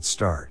have heard it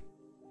start.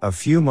 A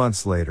few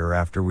months later,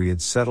 after we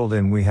had settled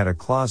in, we had a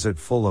closet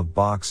full of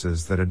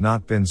boxes that had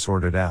not been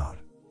sorted out.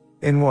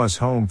 In was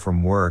home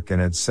from work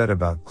and had said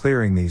about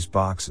clearing these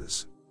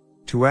boxes.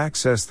 To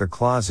access the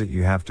closet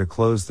you have to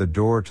close the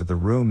door to the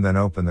room, then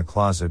open the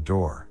closet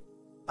door.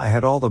 I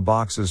had all the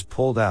boxes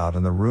pulled out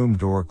and the room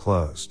door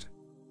closed.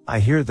 I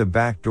hear the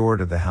back door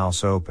to the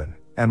house open,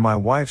 and my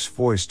wife's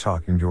voice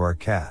talking to our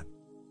cat.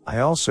 I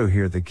also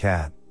hear the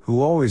cat,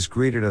 who always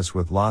greeted us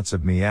with lots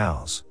of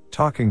meows,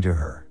 talking to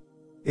her.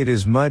 It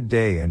is mud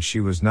day and she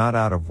was not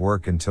out of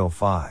work until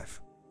 5.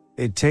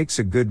 It takes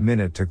a good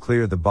minute to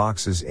clear the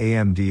boxes.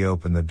 AMD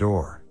open the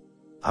door.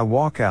 I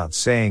walk out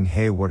saying,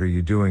 "Hey, what are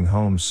you doing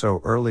home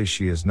so early?"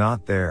 She is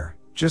not there,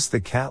 just the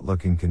cat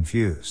looking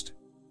confused.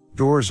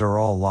 Doors are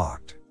all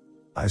locked.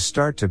 I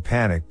start to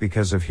panic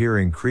because of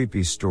hearing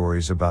creepy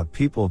stories about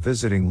people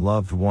visiting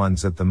loved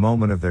ones at the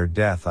moment of their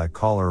death. I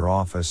call her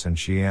office and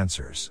she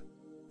answers.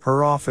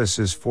 Her office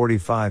is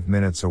 45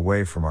 minutes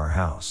away from our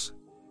house.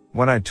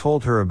 When I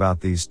told her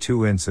about these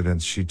 2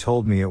 incidents, she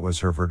told me it was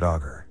her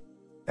verdogger.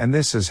 And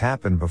this has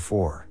happened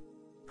before.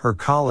 Her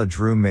college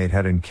roommate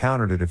had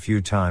encountered it a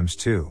few times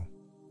too.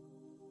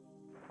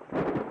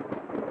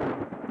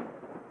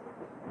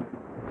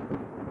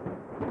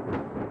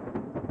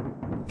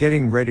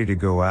 Getting ready to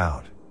go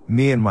out,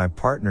 me and my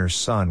partner's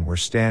son were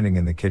standing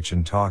in the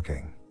kitchen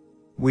talking.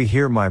 We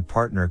hear my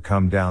partner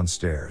come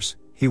downstairs.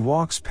 He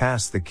walks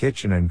past the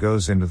kitchen and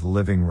goes into the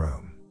living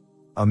room.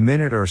 A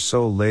minute or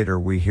so later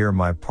we hear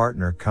my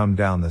partner come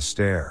down the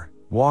stair,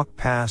 walk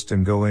past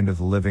and go into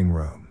the living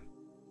room.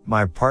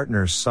 My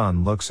partner's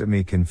son looks at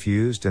me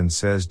confused and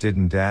says,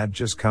 "Didn't Dad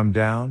just come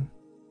down?"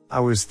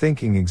 I was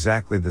thinking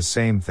exactly the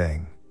same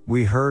thing.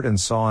 We heard and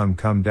saw him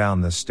come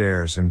down the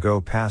stairs and go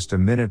past a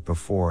minute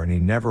before, and he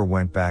never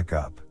went back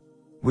up.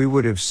 We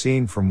would have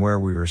seen from where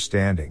we were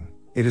standing.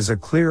 It is a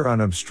clear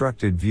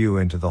unobstructed view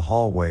into the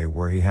hallway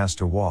where he has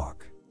to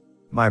walk.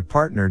 My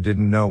partner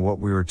didn't know what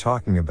we were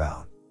talking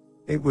about.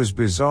 It was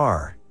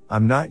bizarre.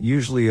 I'm not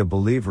usually a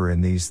believer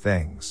in these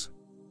things.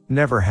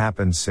 Never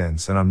happened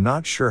since, and I'm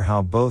not sure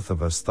how both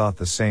of us thought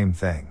the same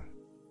thing.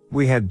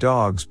 We had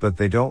dogs, but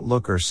they don't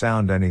look or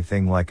sound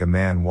anything like a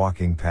man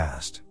walking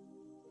past.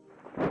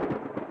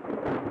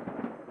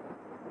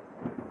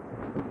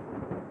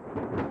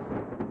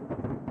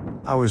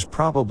 I was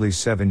probably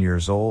 7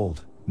 years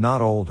old,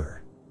 not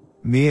older.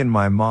 Me and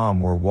my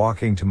mom were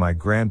walking to my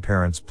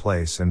grandparents'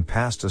 place and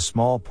passed a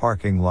small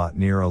parking lot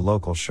near a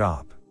local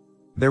shop.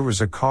 There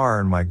was a car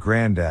and my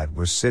granddad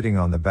was sitting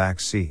on the back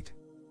seat.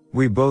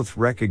 We both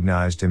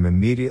recognized him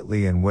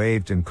immediately and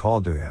waved and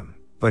called to him,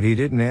 but he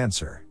didn't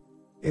answer.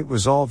 It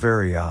was all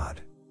very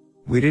odd.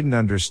 We didn't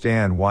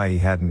understand why he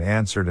hadn't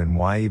answered and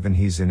why even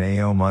he's in a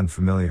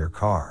unfamiliar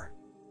car.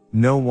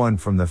 No one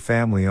from the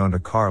family owned a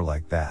car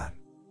like that.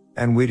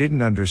 And we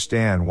didn't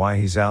understand why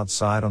he's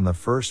outside on the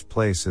first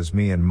place, as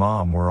me and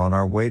Mom were on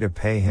our way to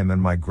pay him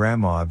and my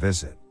grandma a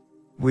visit.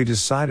 We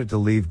decided to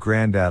leave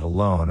Granddad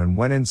alone and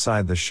went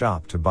inside the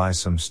shop to buy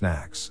some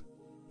snacks.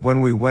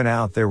 When we went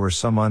out, there were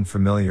some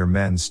unfamiliar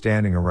men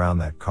standing around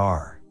that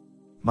car.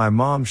 My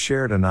mom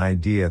shared an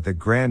idea that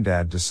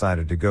Granddad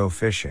decided to go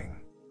fishing.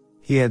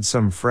 He had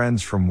some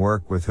friends from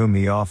work with whom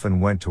he often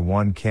went to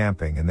one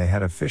camping, and they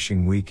had a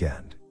fishing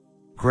weekend.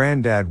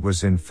 Granddad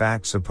was in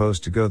fact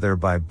supposed to go there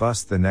by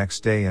bus the next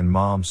day, and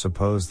Mom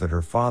supposed that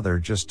her father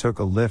just took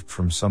a lift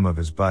from some of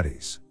his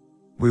buddies.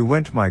 We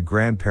went to my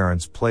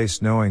grandparents' place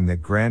knowing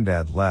that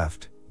Granddad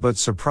left, but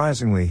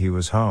surprisingly he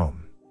was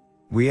home.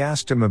 We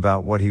asked him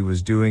about what he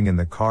was doing in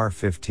the car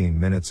 15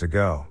 minutes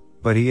ago,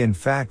 but he in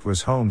fact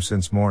was home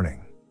since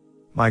morning.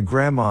 My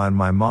grandma and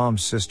my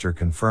mom's sister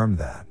confirmed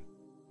that.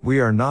 We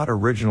are not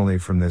originally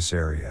from this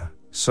area,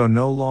 so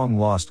no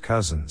long-lost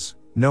cousins,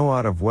 no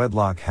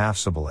out-of-wedlock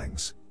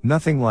half-siblings,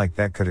 nothing like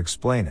that could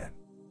explain it.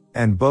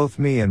 And both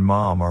me and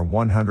Mom are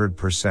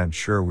 100%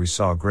 sure we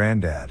saw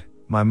Granddad,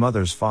 my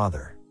mother's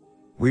father.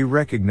 We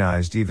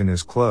recognized even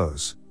his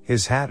clothes,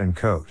 his hat and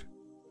coat.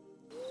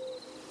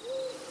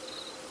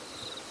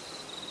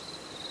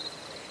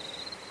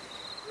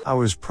 I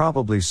was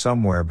probably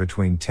somewhere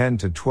between 10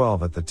 to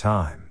 12 at the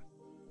time.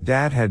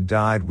 Dad had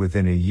died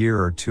within a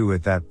year or two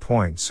at that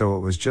point, so it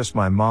was just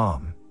my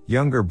mom,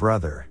 younger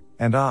brother,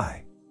 and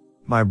I.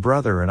 My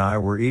brother and I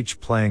were each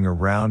playing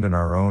around in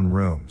our own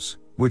rooms,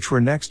 which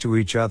were next to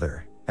each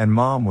other, and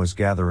Mom was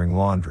gathering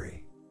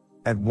laundry.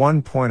 At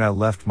one point I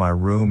left my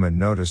room and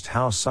noticed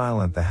how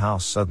silent the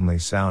house suddenly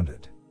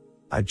sounded.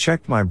 I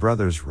checked my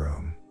brother's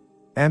room.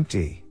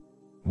 Empty.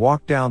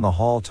 Walked down the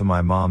hall to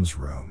my mom's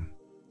room.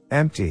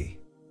 Empty.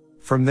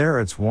 From there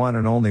it's one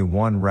and only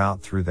one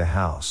route through the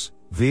house,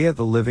 via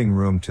the living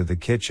room to the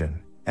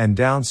kitchen, and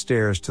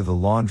downstairs to the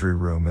laundry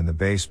room in the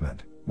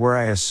basement, where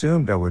I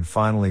assumed I would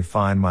finally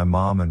find my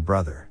mom and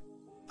brother.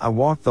 I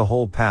walked the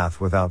whole path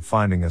without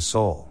finding a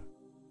soul.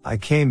 I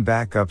came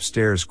back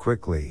upstairs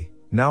quickly,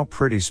 now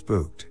pretty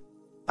spooked.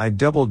 I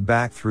doubled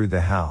back through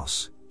the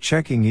house,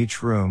 checking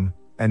each room,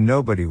 and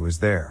nobody was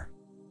there.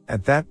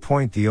 At that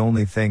point the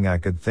only thing I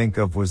could think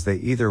of was they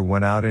either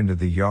went out into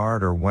the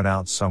yard or went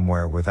out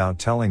somewhere without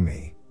telling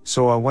me,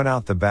 so I went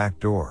out the back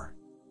door.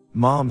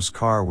 Mom's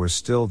car was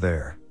still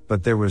there,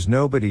 but there was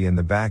nobody in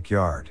the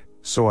backyard,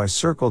 so I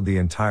circled the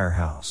entire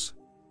house.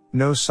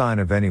 No sign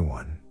of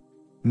anyone.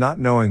 Not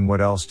knowing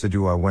what else to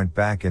do, I went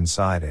back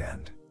inside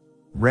and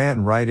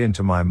ran right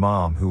into my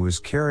mom, who was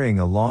carrying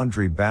a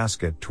laundry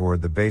basket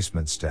toward the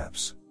basement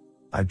steps.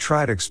 I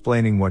tried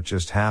explaining what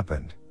just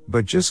happened,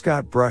 but just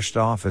got brushed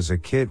off as a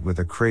kid with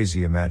a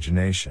crazy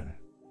imagination.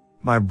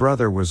 My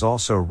brother was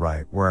also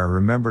right where I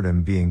remembered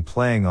him being,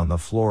 playing on the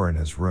floor in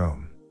his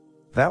room.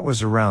 That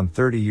was around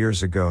 30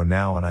 years ago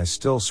now, and I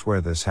still swear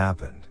this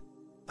happened.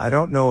 I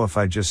don't know if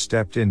I just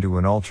stepped into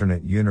an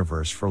alternate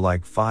universe for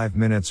like 5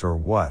 minutes or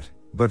what,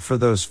 but for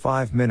those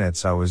 5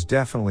 minutes I was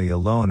definitely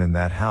alone in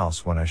that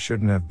house when I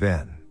shouldn't have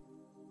been.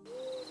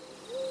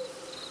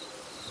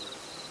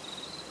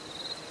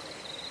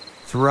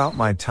 Throughout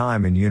my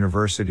time in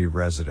university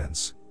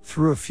residence,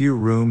 through a few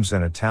rooms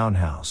and a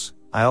townhouse,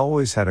 I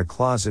always had a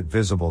closet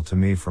visible to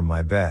me from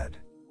my bed.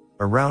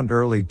 Around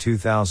early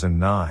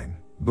 2009,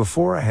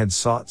 before I had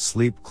sought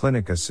sleep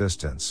clinic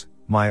assistance,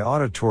 my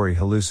auditory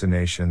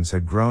hallucinations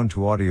had grown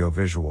to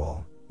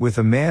audiovisual, with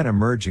a man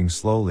emerging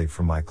slowly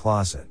from my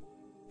closet.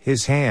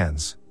 His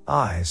hands,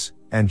 eyes,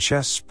 and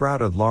chest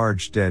sprouted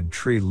large dead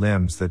tree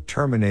limbs that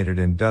terminated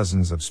in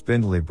dozens of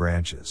spindly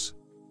branches.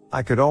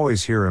 I could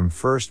always hear him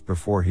first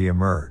before he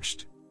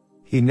emerged.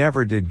 He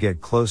never did get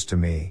close to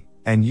me,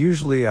 and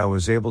usually I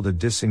was able to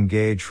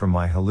disengage from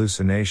my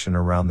hallucination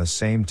around the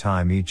same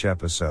time each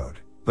episode,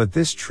 but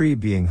this tree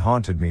being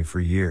haunted me for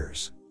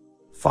years.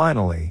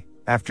 Finally,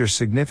 after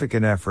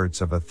significant efforts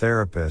of a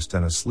therapist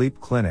and a sleep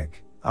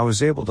clinic, I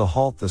was able to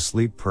halt the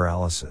sleep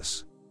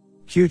paralysis.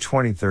 Q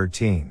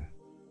 2013.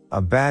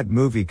 A bad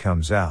movie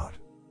comes out.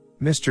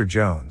 Mr.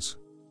 Jones.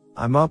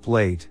 I'm up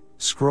late,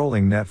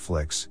 scrolling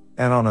Netflix,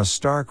 and on a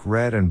stark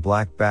red and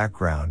black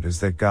background is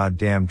that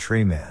goddamn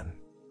tree man.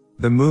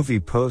 The movie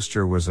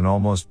poster was an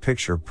almost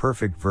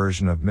picture-perfect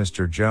version of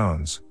Mr.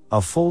 Jones,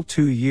 a full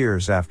 2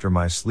 years after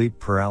my sleep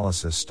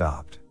paralysis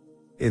stopped.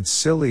 It's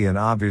silly and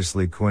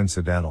obviously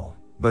coincidental,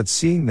 but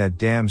seeing that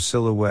damn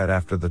silhouette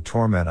after the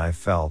torment I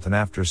felt and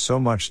after so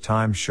much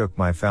time shook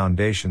my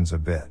foundations a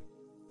bit.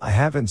 I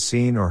haven't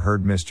seen or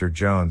heard Mr.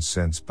 Jones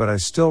since, but I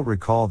still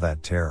recall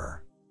that terror.